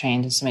that makes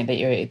change and something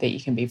that you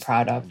can be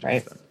proud of,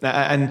 right?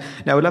 And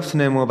now I would love to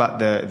know more about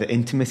the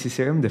intimacy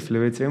serum, the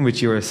fluid serum,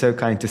 which you were so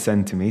kind to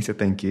send to me. So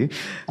thank you.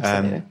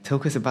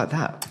 Talk us about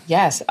that.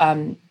 Yes.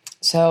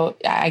 So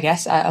I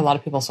guess a lot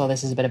of people saw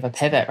this as a bit of a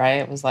pivot,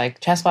 right? It was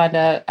like chest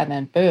binder and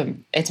then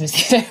boom,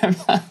 intimacy serum.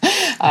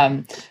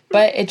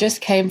 But it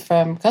just came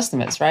from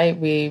customers, right?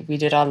 We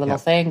did our little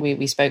thing.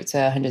 We spoke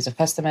to hundreds of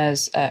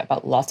customers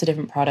about lots of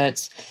different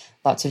products,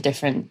 lots of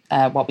different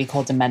what we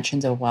call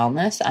dimensions of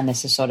wellness. And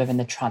this is sort of in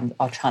the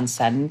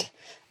transcend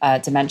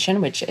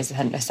dimension, which is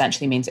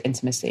essentially means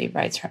intimacy,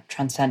 right?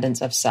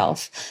 Transcendence of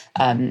self.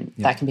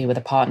 That can be with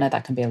a partner,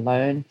 that can be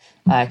alone,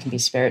 it can be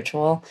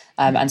spiritual.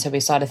 And so we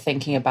started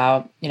thinking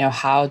about,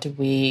 how do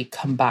we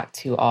come back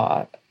to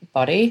our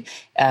body,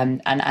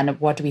 and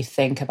what do we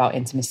think about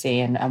intimacy,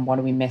 and what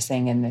are we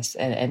missing in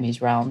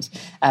these realms?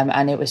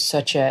 And it was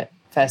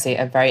firstly,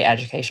 a very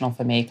educational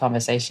for me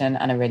conversation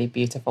and a really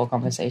beautiful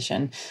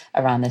conversation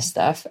around this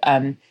stuff.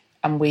 And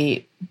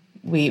we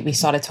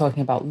started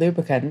talking about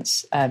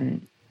lubricants,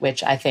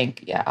 which I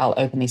think, I'll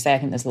openly say, I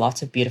think there's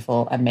lots of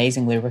beautiful,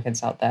 amazing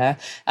lubricants out there.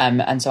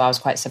 And so I was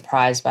quite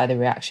surprised by the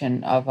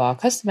reaction of our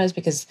customers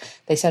because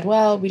they said,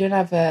 well, we don't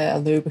have a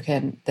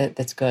lubricant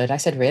that's good. I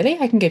said, really?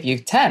 I can give you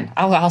 10.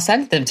 I'll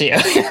send them to you.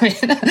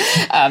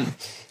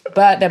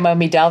 But then when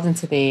we delved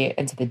into the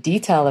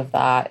detail of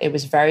that, it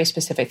was very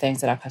specific things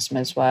that our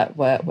customers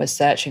were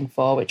searching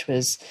for, which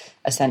was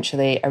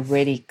essentially a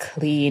really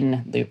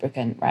clean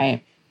lubricant,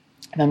 right?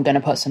 If I'm going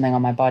to put something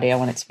on my body, I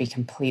want it to be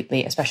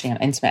completely, especially on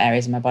intimate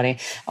areas of my body,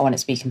 I want it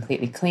to be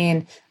completely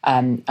clean.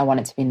 I want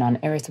it to be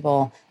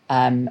non-irritable.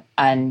 And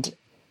the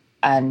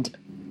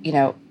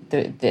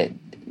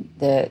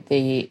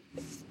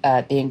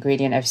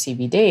ingredient of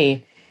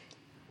CBD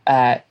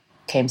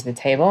came to the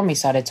table, and we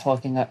started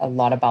talking a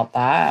lot about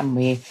that. And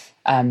we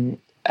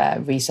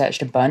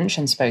researched a bunch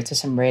and spoke to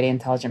some really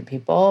intelligent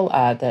people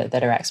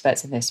that are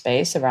experts in this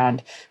space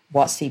around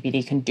what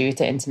CBD can do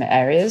to intimate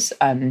areas.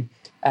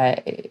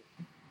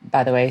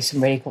 By the way,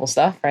 some really cool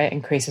stuff, right?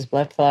 Increases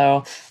blood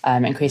flow,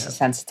 increases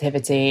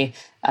sensitivity,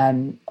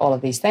 all of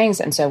these things.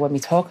 And so when we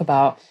talk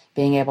about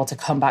being able to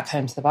come back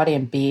home to the body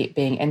and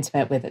being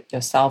intimate with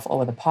yourself or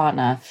with a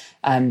partner,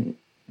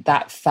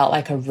 that felt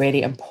like a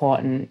really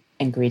important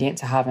ingredient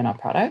to have in our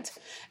product.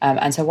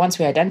 And so once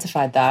we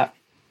identified that,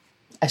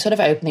 I sort of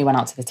openly went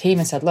out to the team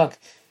and said, look,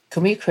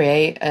 can we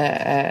create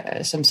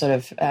some sort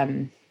of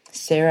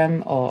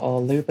serum or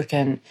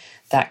lubricant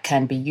that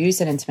can be used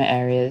in intimate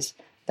areas,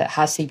 that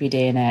has CBD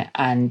in it,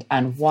 and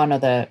one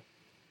other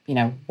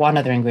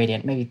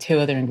ingredient, maybe two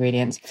other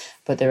ingredients,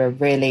 but they're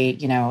really,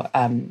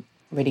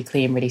 really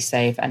clean, really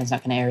safe, and it's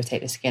not going to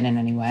irritate the skin in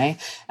any way.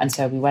 And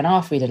so we went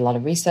off, we did a lot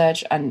of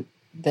research, and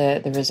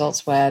the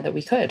results were that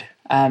we could.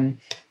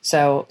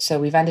 So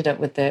we've ended up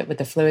with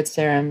the fluid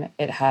serum.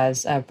 It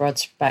has a broad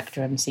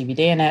spectrum CBD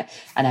in it,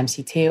 an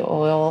MCT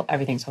oil,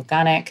 everything's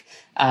organic.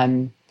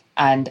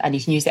 And you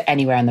can use it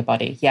anywhere in the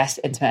body. Yes,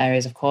 intimate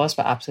areas, of course,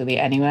 but absolutely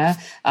anywhere.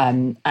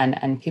 And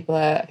people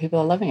are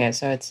loving it.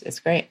 So it's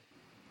great.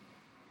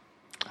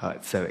 Oh,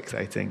 it's so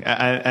exciting.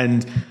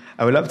 And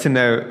I would love to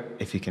know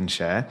if you can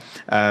share.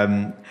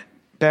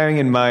 Bearing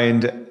in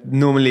mind,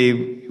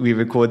 normally we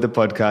record the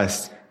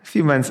podcast a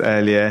few months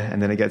earlier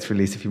and then it gets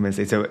released a few months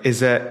later. So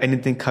is there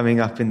anything coming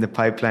up in the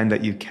pipeline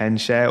that you can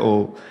share,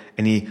 or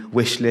any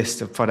wish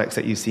list of products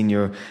that you've seen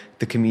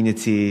the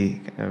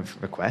community kind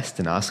of request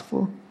and ask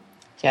for?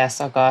 Yes.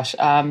 Oh gosh.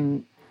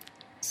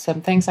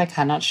 Some things I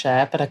cannot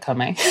share, but are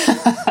coming.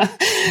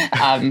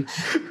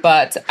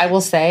 But I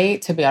will say,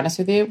 to be honest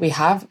with you, we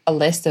have a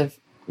list of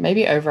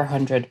maybe over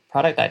 100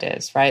 product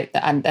ideas, right?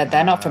 And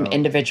they're not from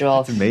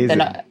individual. That's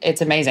amazing.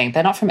 It's amazing.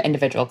 They're not from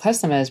individual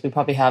customers. We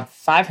probably have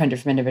 500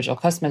 from individual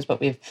customers,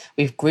 but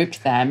we've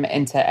grouped them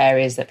into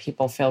areas that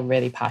people feel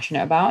really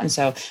passionate about. And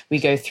so we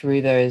go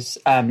through those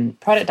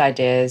product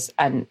ideas,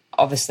 and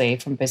obviously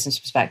from a business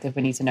perspective,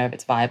 we need to know if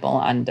it's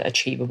viable and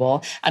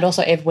achievable. And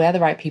also if we're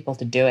the right people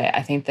to do it.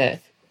 I think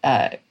that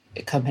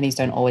companies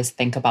don't always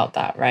think about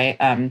that, right?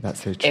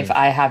 That's so true. If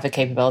I have the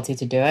capability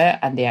to do it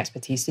and the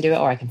expertise to do it,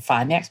 or I can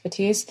find the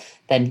expertise,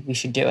 then we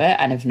should do it.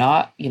 And if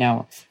not,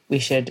 we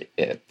should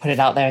put it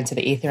out there into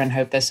the ether and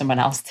hope there's someone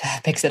else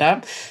that picks it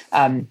up.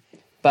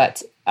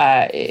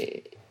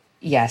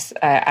 Yes,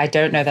 I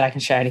don't know that I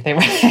can share anything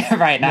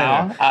right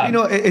now.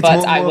 No. It's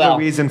more of a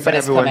reason for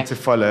everyone to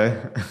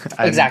follow.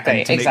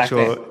 Exactly. To make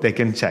sure they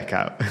can check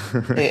out.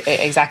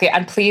 Exactly.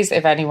 And please,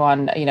 if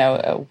anyone,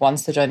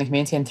 wants to join the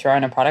community and throw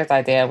in a product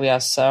idea, we are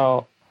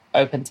so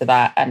open to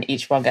that. And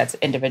each one gets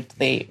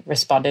individually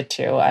responded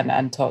to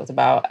and talked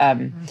about.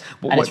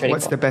 What's really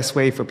cool. The best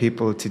way for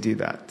people to do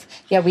that?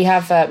 Yeah, we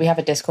have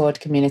a Discord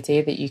community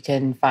that you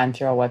can find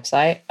through our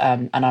website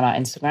and on our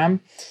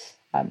Instagram.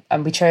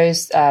 And we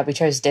chose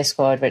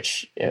Discord,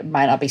 which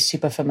might not be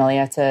super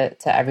familiar to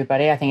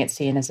everybody. I think it's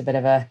seen as a bit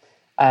of a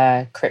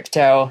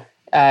crypto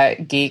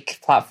geek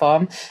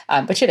platform,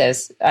 which it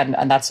is,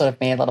 and that's sort of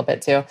me a little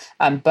bit too.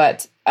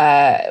 But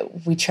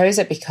we chose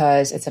it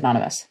because it's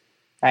anonymous,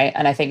 right?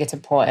 And I think it's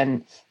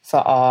important for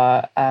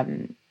our,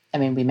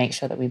 we make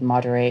sure that we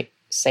moderate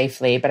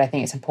safely, but I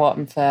think it's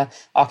important for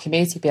our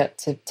community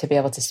to be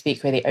able to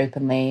speak really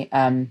openly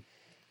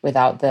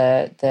without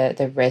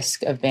the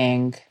risk of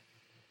being,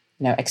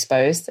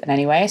 exposed in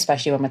any way,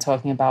 especially when we're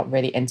talking about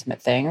really intimate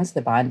things,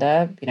 the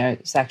binder,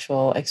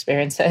 sexual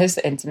experiences,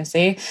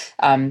 intimacy.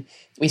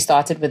 We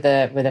started with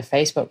a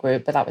Facebook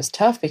group, but that was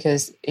tough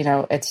because,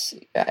 it's,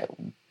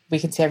 we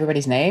can see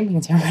everybody's name, we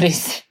can see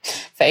everybody's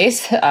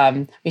face,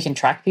 we can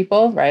track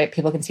people, right?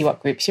 People can see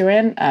what groups you're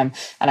in. And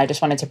I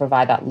just wanted to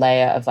provide that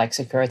layer of like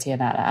security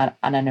and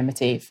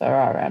anonymity for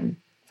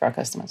our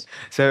customers.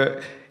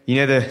 So,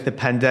 the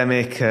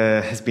pandemic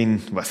has been,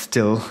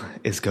 still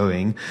is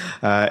going.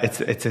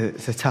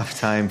 It's a tough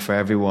time for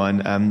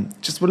everyone.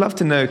 Just would love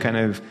to know kind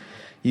of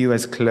you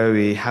as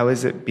Chloe, how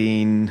has it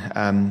been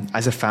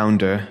as a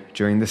founder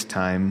during this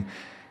time?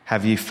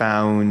 Have you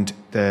found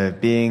the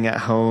being at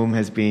home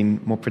has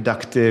been more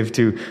productive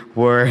to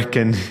work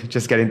and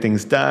just getting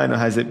things done? Or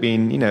has it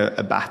been,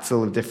 a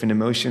battle of different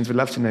emotions? We'd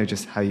love to know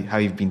just how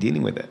you've been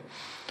dealing with it.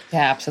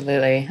 Yeah,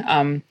 absolutely.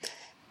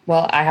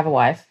 Well, I have a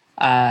wife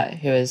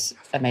who is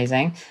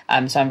amazing.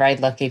 So I'm very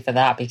lucky for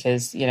that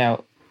because,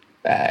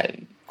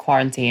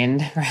 quarantine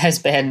has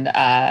been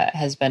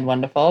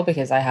wonderful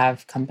because I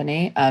have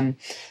company,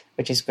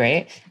 which is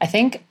great. I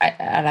think,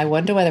 and I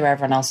wonder whether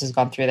everyone else has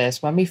gone through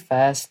this. When we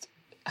first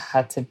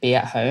had to be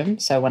at home,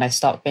 so when I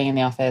stopped being in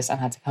the office and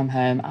had to come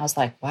home, I was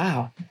like,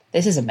 wow,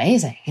 this is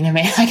amazing. You know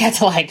what I mean? I get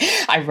to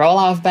I roll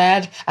out of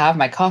bed, I have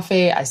my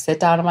coffee, I sit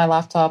down on my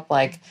laptop,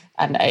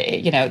 and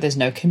there's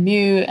no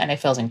commute and it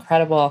feels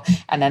incredible.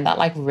 And then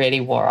that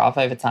really wore off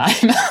over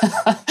time.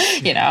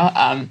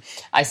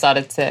 I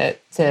started to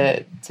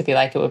be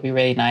like, it would be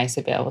really nice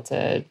to be able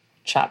to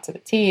chat to the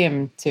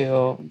team,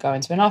 to go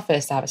into an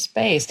office, to have a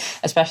space,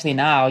 especially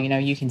now,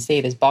 you can see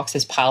there's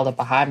boxes piled up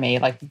behind me,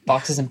 like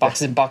boxes and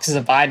boxes and boxes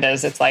of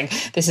binders. It's like,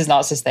 this is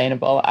not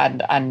sustainable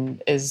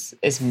and is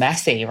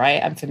messy,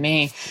 right? And for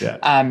me,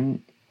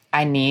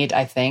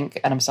 I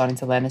think, and I'm starting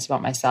to learn this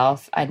about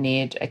myself, I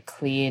need a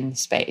clean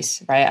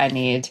space, right? I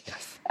need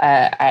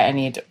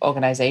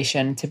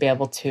organization to be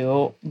able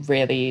to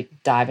really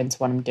dive into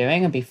what I'm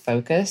doing and be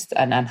focused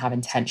and have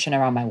intention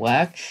around my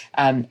work.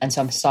 And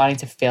so I'm starting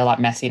to feel that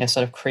messiness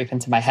sort of creep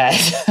into my head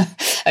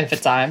over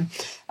time.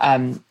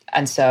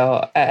 And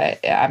so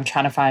I'm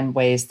trying to find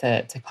ways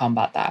to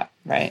combat that,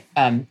 right?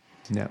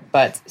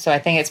 But so I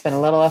think it's been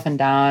a little up and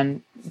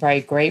down.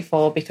 Very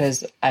grateful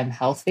because I'm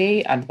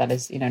healthy, and that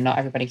is, not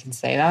everybody can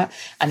say that.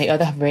 And the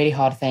other really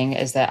hard thing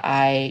is that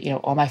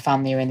all my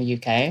family are in the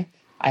UK.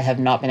 I have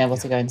not been able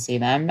to go and see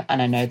them,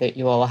 and I know that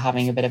you all are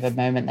having a bit of a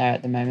moment there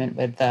at the moment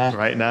with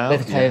right now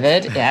with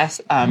COVID.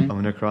 Yes,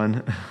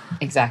 Omicron.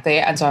 Exactly,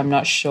 and so I'm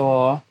not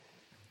sure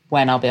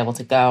when I'll be able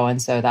to go, and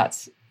so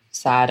that's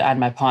sad. And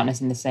my partner's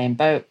in the same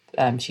boat.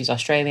 She's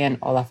Australian.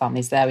 All our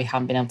family's there. We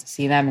haven't been able to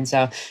see them, and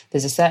so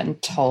there's a certain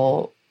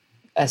toll,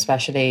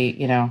 especially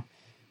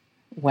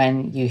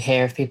when you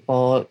hear of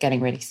people getting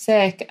really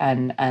sick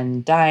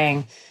and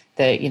dying.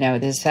 That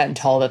there's a certain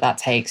toll that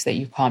takes, that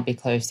you can't be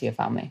close to your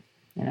family.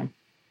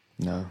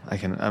 No, I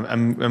can.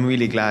 I'm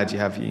really glad you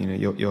have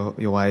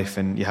your wife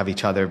and you have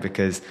each other,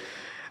 because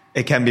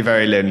it can be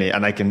very lonely.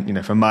 And I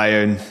can from my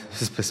own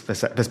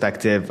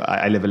perspective,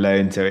 I live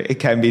alone, so it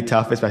can be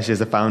tough, especially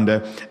as a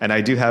founder. And I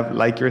do have,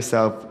 like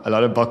yourself, a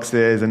lot of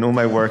boxes and all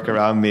my work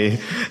around me.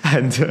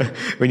 And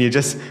when you're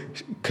just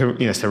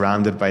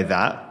surrounded by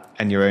that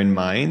and your own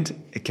mind,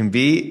 it can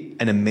be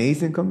an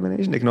amazing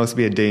combination. It can also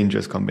be a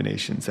dangerous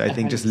combination. So I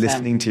think 100%. Just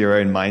listening to your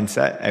own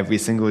mindset every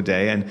single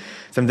day. And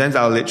sometimes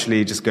I'll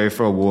literally just go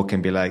for a walk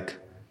and be like,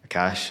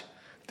 Akash,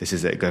 this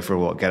is it. Go for a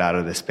walk. Get out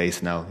of this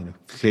space now.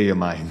 Clear your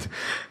mind.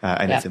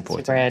 And it's important.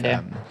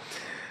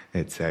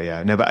 It's a great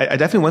idea. No, but I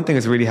definitely, one thing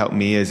that's really helped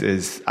me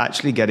is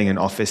actually getting an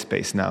office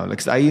space now.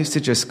 Because I used to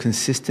just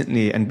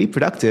consistently and be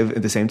productive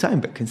at the same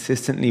time, but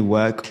consistently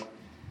work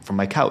from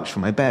my couch,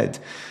 from my bed.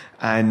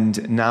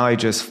 And now I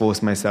just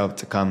force myself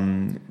to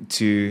come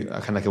to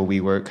a kind of like a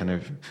WeWork kind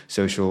of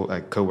social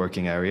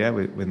co-working area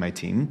with my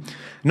team.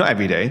 Not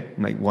every day,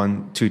 like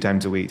 1-2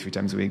 times a week, 3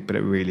 times a week, but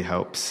it really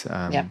helps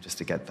just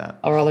to get that.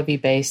 Are all of you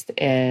based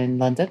in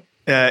London?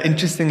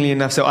 Interestingly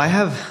enough, so I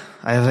have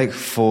like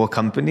 4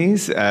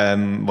 companies,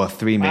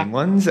 3 main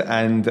ones.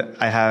 And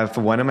I have,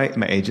 for one of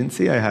my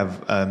agency, I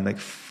have like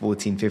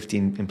 14,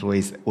 15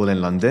 employees all in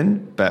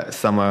London, but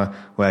some are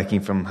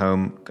working from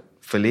home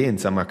fully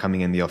and some are coming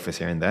in the office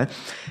here and there.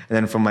 And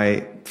then for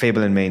my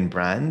Fable and Main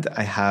brand,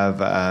 I have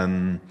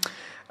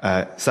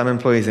some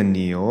employees in New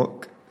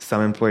York,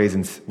 some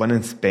employees one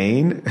in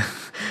Spain,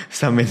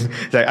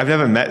 I've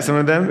never met some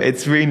of them.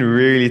 It's been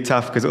really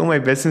tough because all my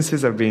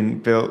businesses have been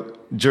built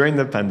during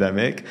the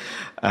pandemic.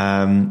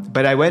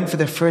 But I went for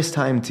the first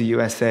time to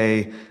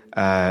USA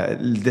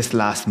this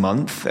last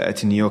month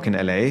to New York and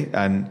LA,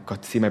 and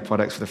got to see my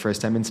products for the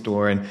first time in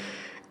store. And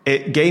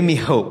it gave me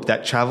hope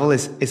that travel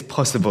is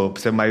possible.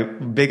 So my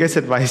biggest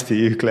advice to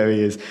you,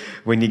 Chloe, is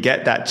when you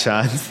get that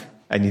chance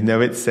and you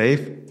know it's safe,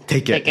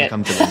 take it and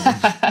come to London.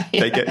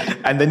 Take it.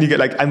 And then you get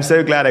like, I'm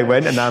so glad I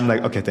went. And now I'm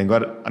like, okay, thank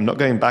God I'm not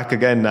going back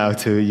again now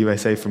to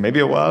USA for maybe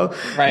a while,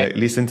 right? At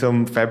least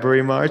until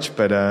February, March.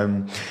 But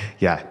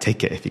yeah,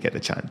 take it if you get the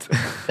chance.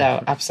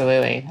 So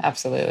absolutely.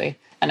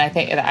 And I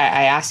think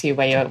I asked you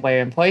where your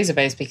employees are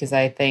based because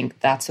I think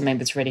that's something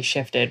that's really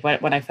shifted.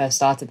 When I first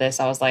started this,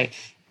 I was like,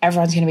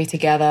 everyone's going to be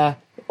together,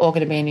 all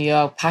going to be in New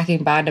York,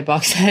 packing binder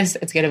boxes.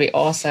 It's going to be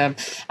awesome.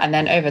 And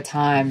then over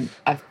time,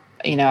 I've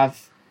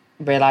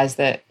realized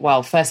that,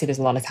 well, firstly, there's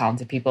a lot of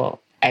talented people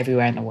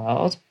everywhere in the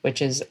world,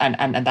 which is,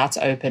 and that's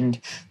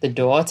opened the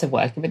door to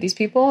working with these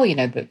people,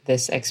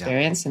 this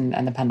experience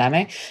and the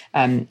pandemic.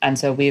 And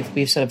so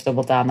we've sort of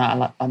doubled down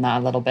on that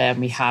a little bit, and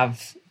we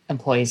have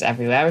employees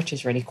everywhere, which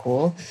is really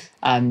cool.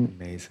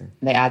 Amazing.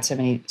 They add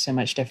so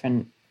much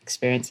different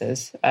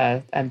experiences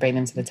and bring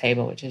them to the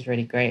table, which is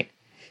really great.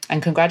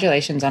 And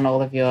congratulations on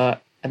all of your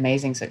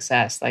amazing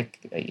success.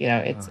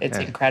 It's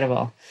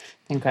incredible.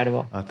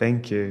 Incredible. Oh,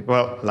 thank you.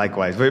 Well,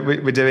 likewise,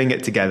 we're doing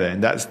it together,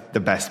 and that's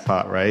the best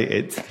part, right?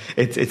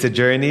 It's a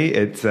journey.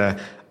 It's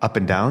up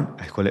and down.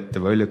 I call it the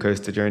roller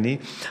coaster journey,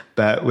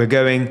 but we're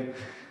going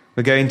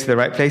to the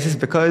right places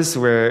because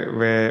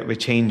we're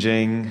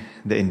changing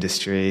the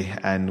industry,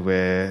 and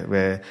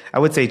we're I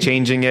would say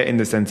changing it in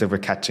the sense of we're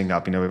catching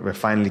up. We're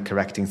finally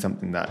correcting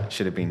something that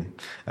should have been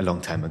a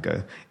long time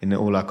ago in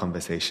all our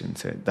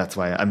conversations. So that's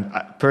why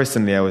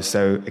I was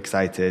so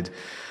excited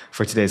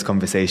for today's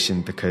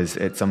conversation, because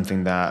it's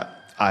something that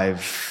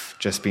I've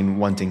just been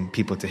wanting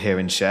people to hear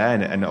and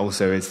share, and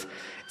also it's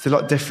a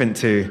lot different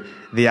to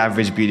the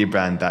average beauty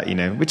brand that,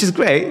 which is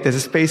great. There's a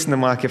space in the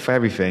market for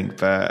everything,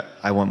 but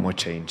I want more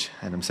change.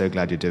 And I'm so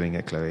glad you're doing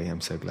it, Chloe.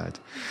 I'm so glad.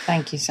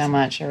 Thank you so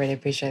much. I really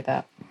appreciate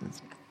that.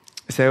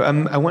 So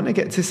I want to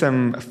get to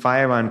some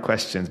fire round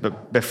questions,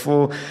 but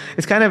before,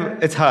 it's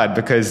hard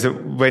because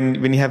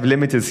when you have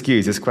limited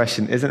SKUs, this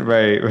question isn't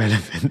very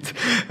relevant.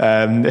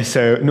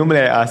 So normally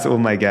I ask all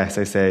my guests,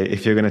 I say,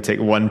 if you're going to take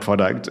one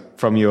product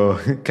from your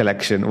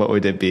collection, what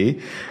would it be?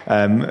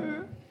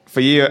 For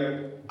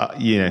you,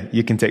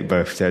 you can take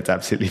both, so it's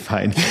absolutely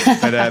fine.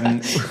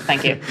 But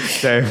thank you.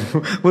 So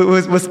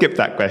we'll skip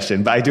that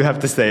question, but I do have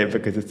to say it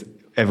because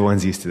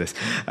everyone's used to this.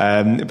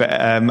 But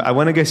I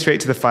want to go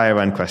straight to the fire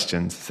round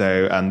questions.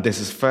 So this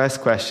is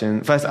first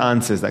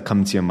answers that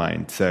come to your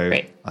mind. So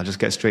Great. I'll just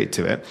get straight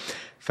to it.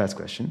 First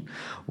question: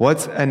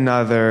 what's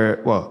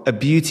a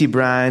beauty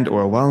brand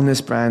or a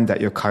wellness brand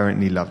that you're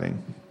currently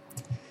loving?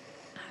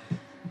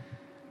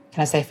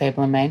 Can I say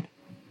Fable and Mane?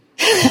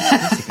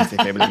 Yes, you can say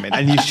Fable and Mane,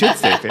 and you should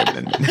say Fable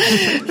and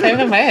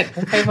Mane.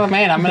 Fable and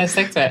Mane. I'm going to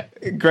stick to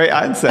it. Great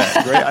answer.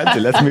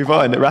 Let's move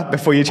on. Right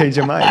before you change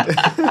your mind.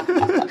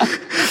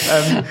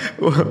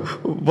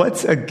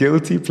 What's a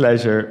guilty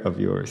pleasure of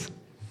yours?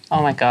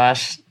 Oh my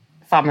gosh,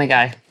 Family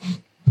Guy.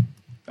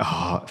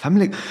 Oh,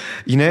 Family.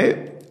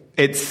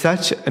 It's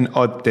such an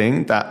odd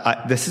thing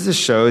that this is a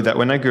show that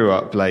when I grew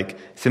up, like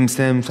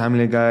Simpsons,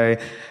 Family Guy,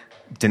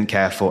 didn't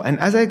care for. And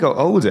as I got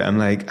older, I'm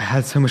like, I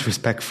had so much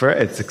respect for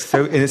it. It's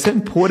so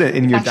important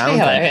in your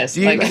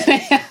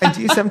downtime.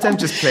 Do you sometimes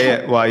just play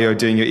it while you're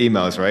doing your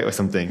emails, right? Or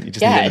something?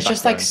 It's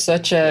just like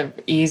such a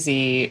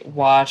easy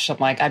watch. I'm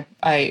like,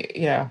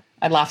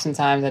 I laugh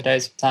sometimes, I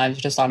doze sometimes,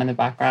 just on in the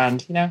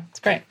background. It's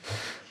great.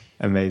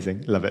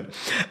 Amazing. Love it.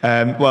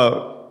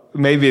 Well,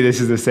 maybe this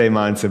is the same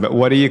answer, but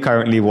what are you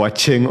currently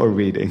watching or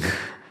reading?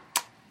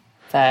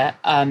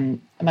 Oh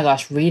my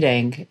gosh,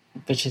 reading,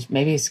 which is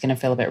maybe it's going to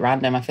feel a bit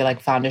random. I feel like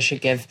founders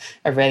should give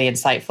a really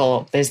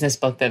insightful business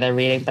book that they're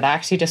reading, but I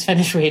actually just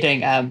finished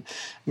reading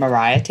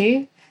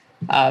Mariety.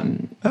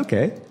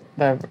 Okay.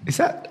 Is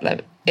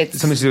that... It's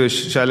something to do with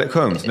Sherlock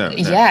Holmes? No.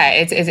 Yeah,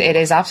 it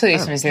is absolutely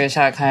something to do with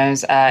Sherlock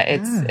Holmes.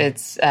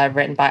 It's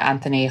written by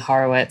Anthony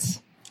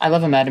Horowitz. I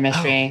love a murder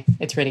mystery. Oh.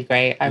 It's really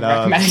great. I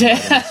recommend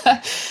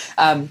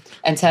it.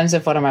 In terms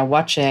of what am I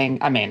watching,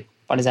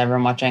 what is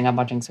everyone watching? I'm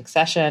watching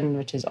Succession,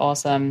 which is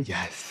awesome.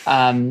 Yes.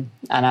 And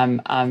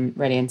I'm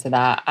really into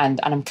that. And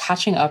I'm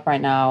catching up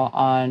right now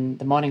on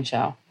The Morning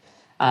Show.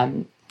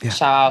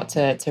 Shout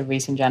out to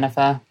Reese and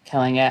Jennifer,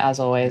 killing it as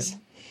always.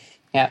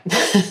 Yeah.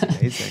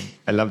 Amazing.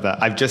 I love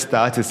that. I've just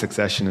started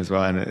Succession as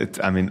well, and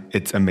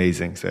it's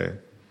amazing. So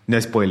no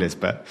spoilers,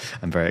 but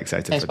I'm very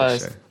excited for the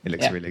show. It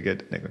looks really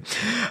good.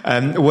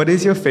 Anyway. What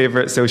is your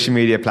favorite social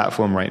media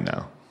platform right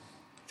now?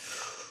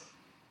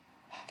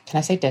 Can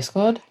I say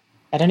Discord?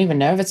 I don't even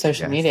know if it's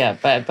social media,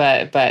 but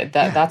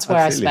that's where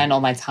I spend all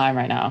my time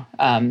right now.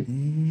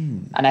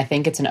 And I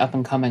think it's an up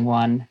and coming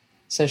one.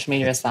 Social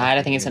media aside,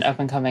 I think it's an up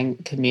and coming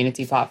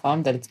community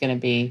platform that it's going to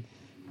be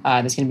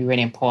that's going to be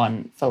really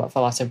important for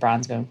lots of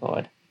brands going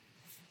forward.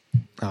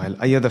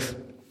 Oh, you're the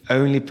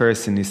only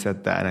person who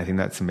said that, and I think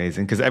that's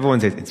amazing because everyone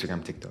says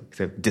Instagram, TikTok,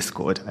 so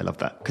Discord. I love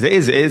that because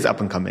it is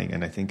up and coming,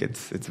 and I think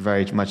it's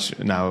very much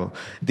now.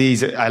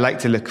 I like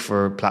to look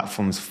for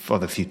platforms for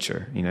the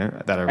future,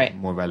 that are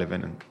more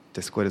relevant, and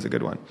Discord is a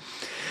good one.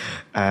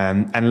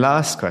 And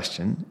last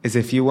question is: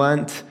 if you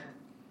weren't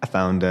a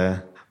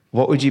founder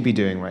what would you be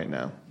doing right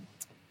now?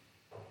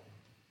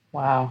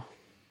 Wow.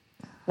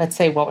 Let's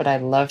say, what would I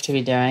love to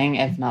be doing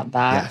if not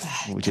that?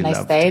 Yes. What would Can you I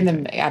love stay to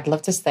in do? I'd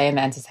love to stay in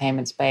the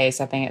entertainment space.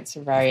 I think it's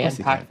very Of course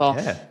you can. impactful.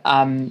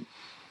 Yeah.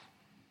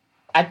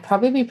 I'd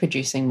probably be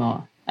producing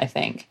more, I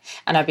think.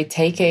 And I'd be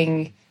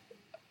taking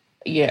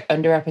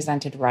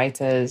underrepresented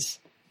writers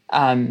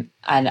and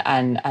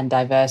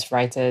diverse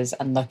writers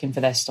and looking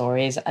for their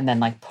stories and then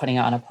like putting it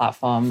on a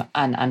platform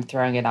and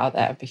throwing it out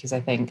there, because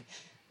I think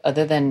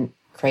other than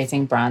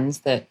creating brands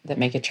that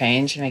make a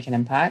change and make an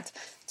impact,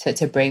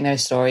 to bring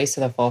those stories to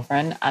the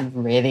forefront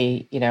and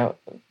really,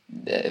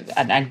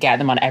 and get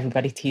them on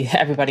everybody's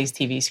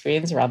TV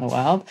screens around the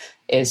world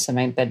is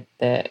something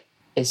that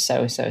is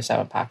so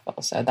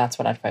impactful. So that's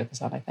what I'd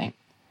focus on, I think.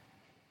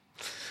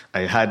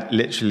 I had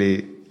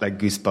literally like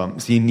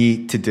goosebumps. You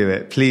need to do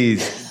it.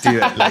 Please do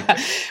it. Like,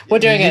 we're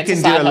doing it. You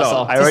can side do a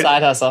hustle. lot.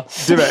 Side hustle.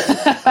 Do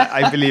it.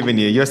 I believe in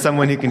you. You're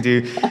someone who can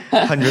do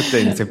 100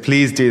 things. So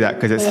please do that,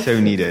 because it's so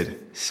needed.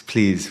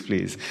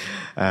 Please.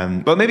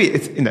 But maybe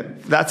it's,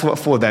 that's what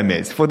For Them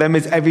is. For Them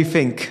is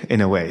everything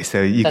in a way.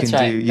 So you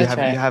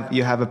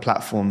you have a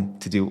platform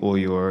to do all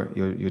your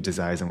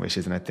desires and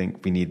wishes. And I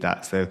think we need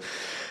that. So,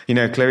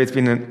 Chloe, it's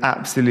been an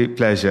absolute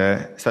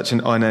pleasure. Such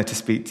an honor to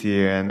speak to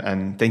you.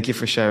 And thank you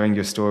for sharing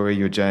your story,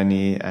 your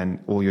journey, and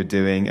all you're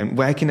doing. And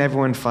where can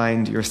everyone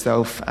find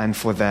yourself and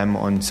For Them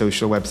on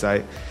social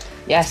website?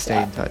 Yes.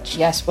 Stay in touch.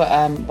 Yes, we're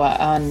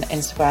on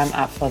Instagram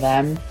at For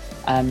Them.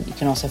 You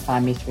can also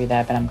find me through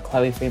there, but I'm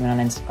Chloe Freeman on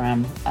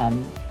Instagram. I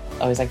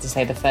always like to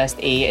say the first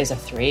E is a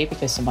 3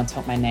 because someone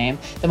took my name.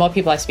 The more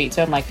people I speak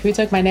to, I'm like, who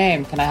took my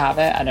name? Can I have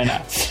it? I don't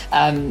know.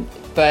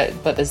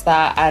 But there's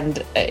that.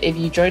 And if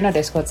you join our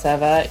Discord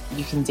server,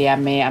 you can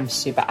DM me. I'm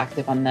super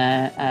active on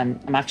there.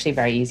 I'm actually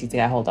very easy to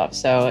get hold of.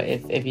 So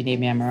if you need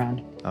me, I'm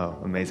around. Oh,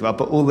 amazing. Well, I'll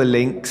put all the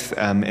links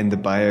in the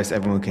bio so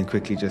everyone can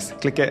quickly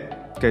just click it,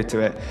 go to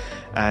it.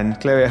 And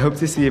Chloe, I hope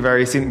to see you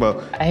very soon.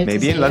 Well,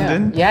 maybe in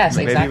London. Yes,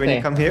 maybe exactly. when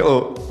you come here,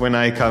 or when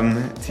I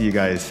come to you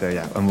guys. So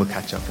yeah, and we'll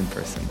catch up in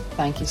person.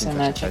 Thank you so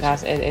much,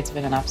 Akash. It's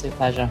been an absolute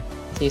pleasure.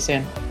 See you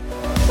soon.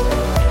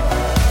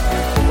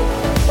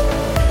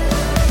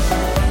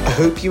 I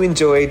hope you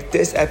enjoyed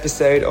this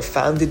episode of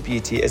Founded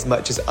Beauty as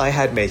much as I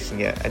had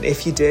making it. And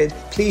if you did,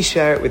 please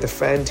share it with a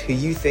friend who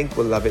you think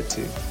will love it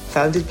too.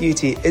 Founded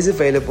Beauty is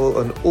available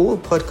on all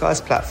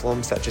podcast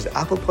platforms such as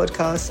Apple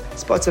Podcasts,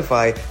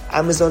 Spotify,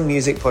 Amazon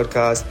Music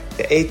Podcasts,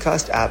 the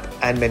Acast app,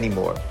 and many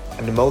more.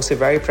 And I'm also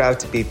very proud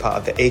to be part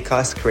of the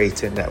Acast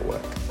Creator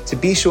Network. So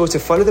be sure to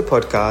follow the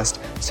podcast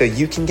so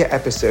you can get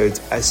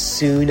episodes as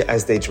soon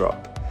as they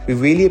drop. We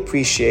really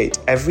appreciate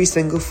every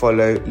single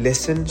follow,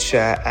 listen,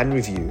 share, and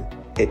review.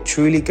 It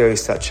truly goes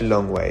such a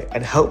long way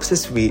and helps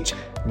us reach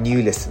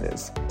new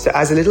listeners. So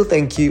as a little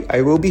thank you,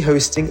 I will be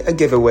hosting a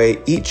giveaway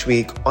each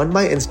week on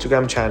my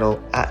Instagram channel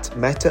at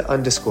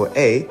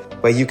meta_a,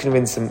 where you can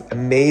win some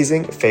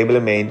amazing Fable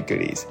 & Mane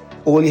goodies.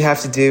 All you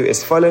have to do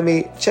is follow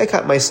me, check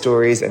out my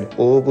stories, and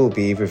all will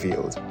be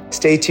revealed.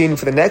 Stay tuned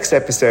for the next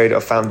episode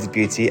of Founded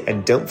Beauty,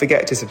 and don't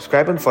forget to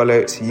subscribe and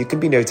follow so you can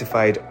be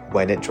notified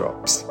when it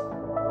drops.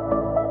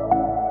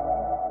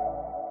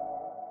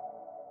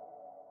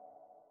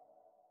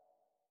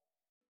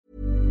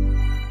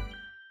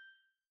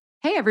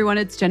 Hey everyone,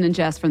 it's Jen and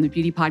Jess from the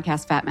beauty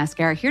podcast Fat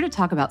Mascara, here to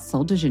talk about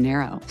Sol de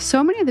Janeiro.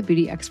 So many of the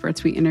beauty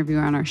experts we interview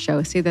on our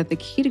show say that the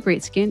key to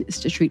great skin is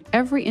to treat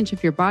every inch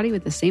of your body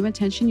with the same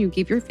attention you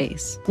give your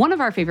face. One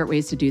of our favorite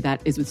ways to do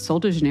that is with Sol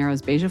de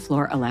Janeiro's Beija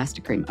Flor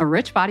Elastic Cream, a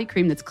rich body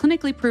cream that's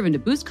clinically proven to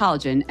boost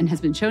collagen and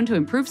has been shown to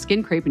improve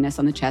skin crepiness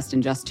on the chest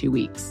in just 2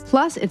 weeks.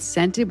 Plus, it's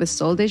scented with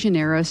Sol de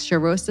Janeiro's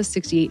Charosta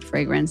 68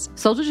 fragrance.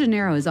 Sol de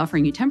Janeiro is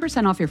offering you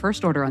 10% off your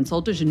first order on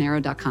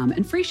soldejaneiro.com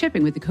and free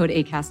shipping with the code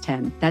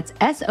ACAST10. That's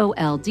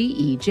SOLDEJANEIRO,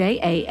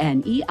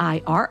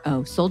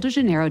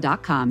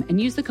 soldejaneiro.com,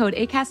 and use the code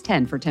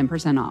ACAST10 for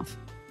 10% off.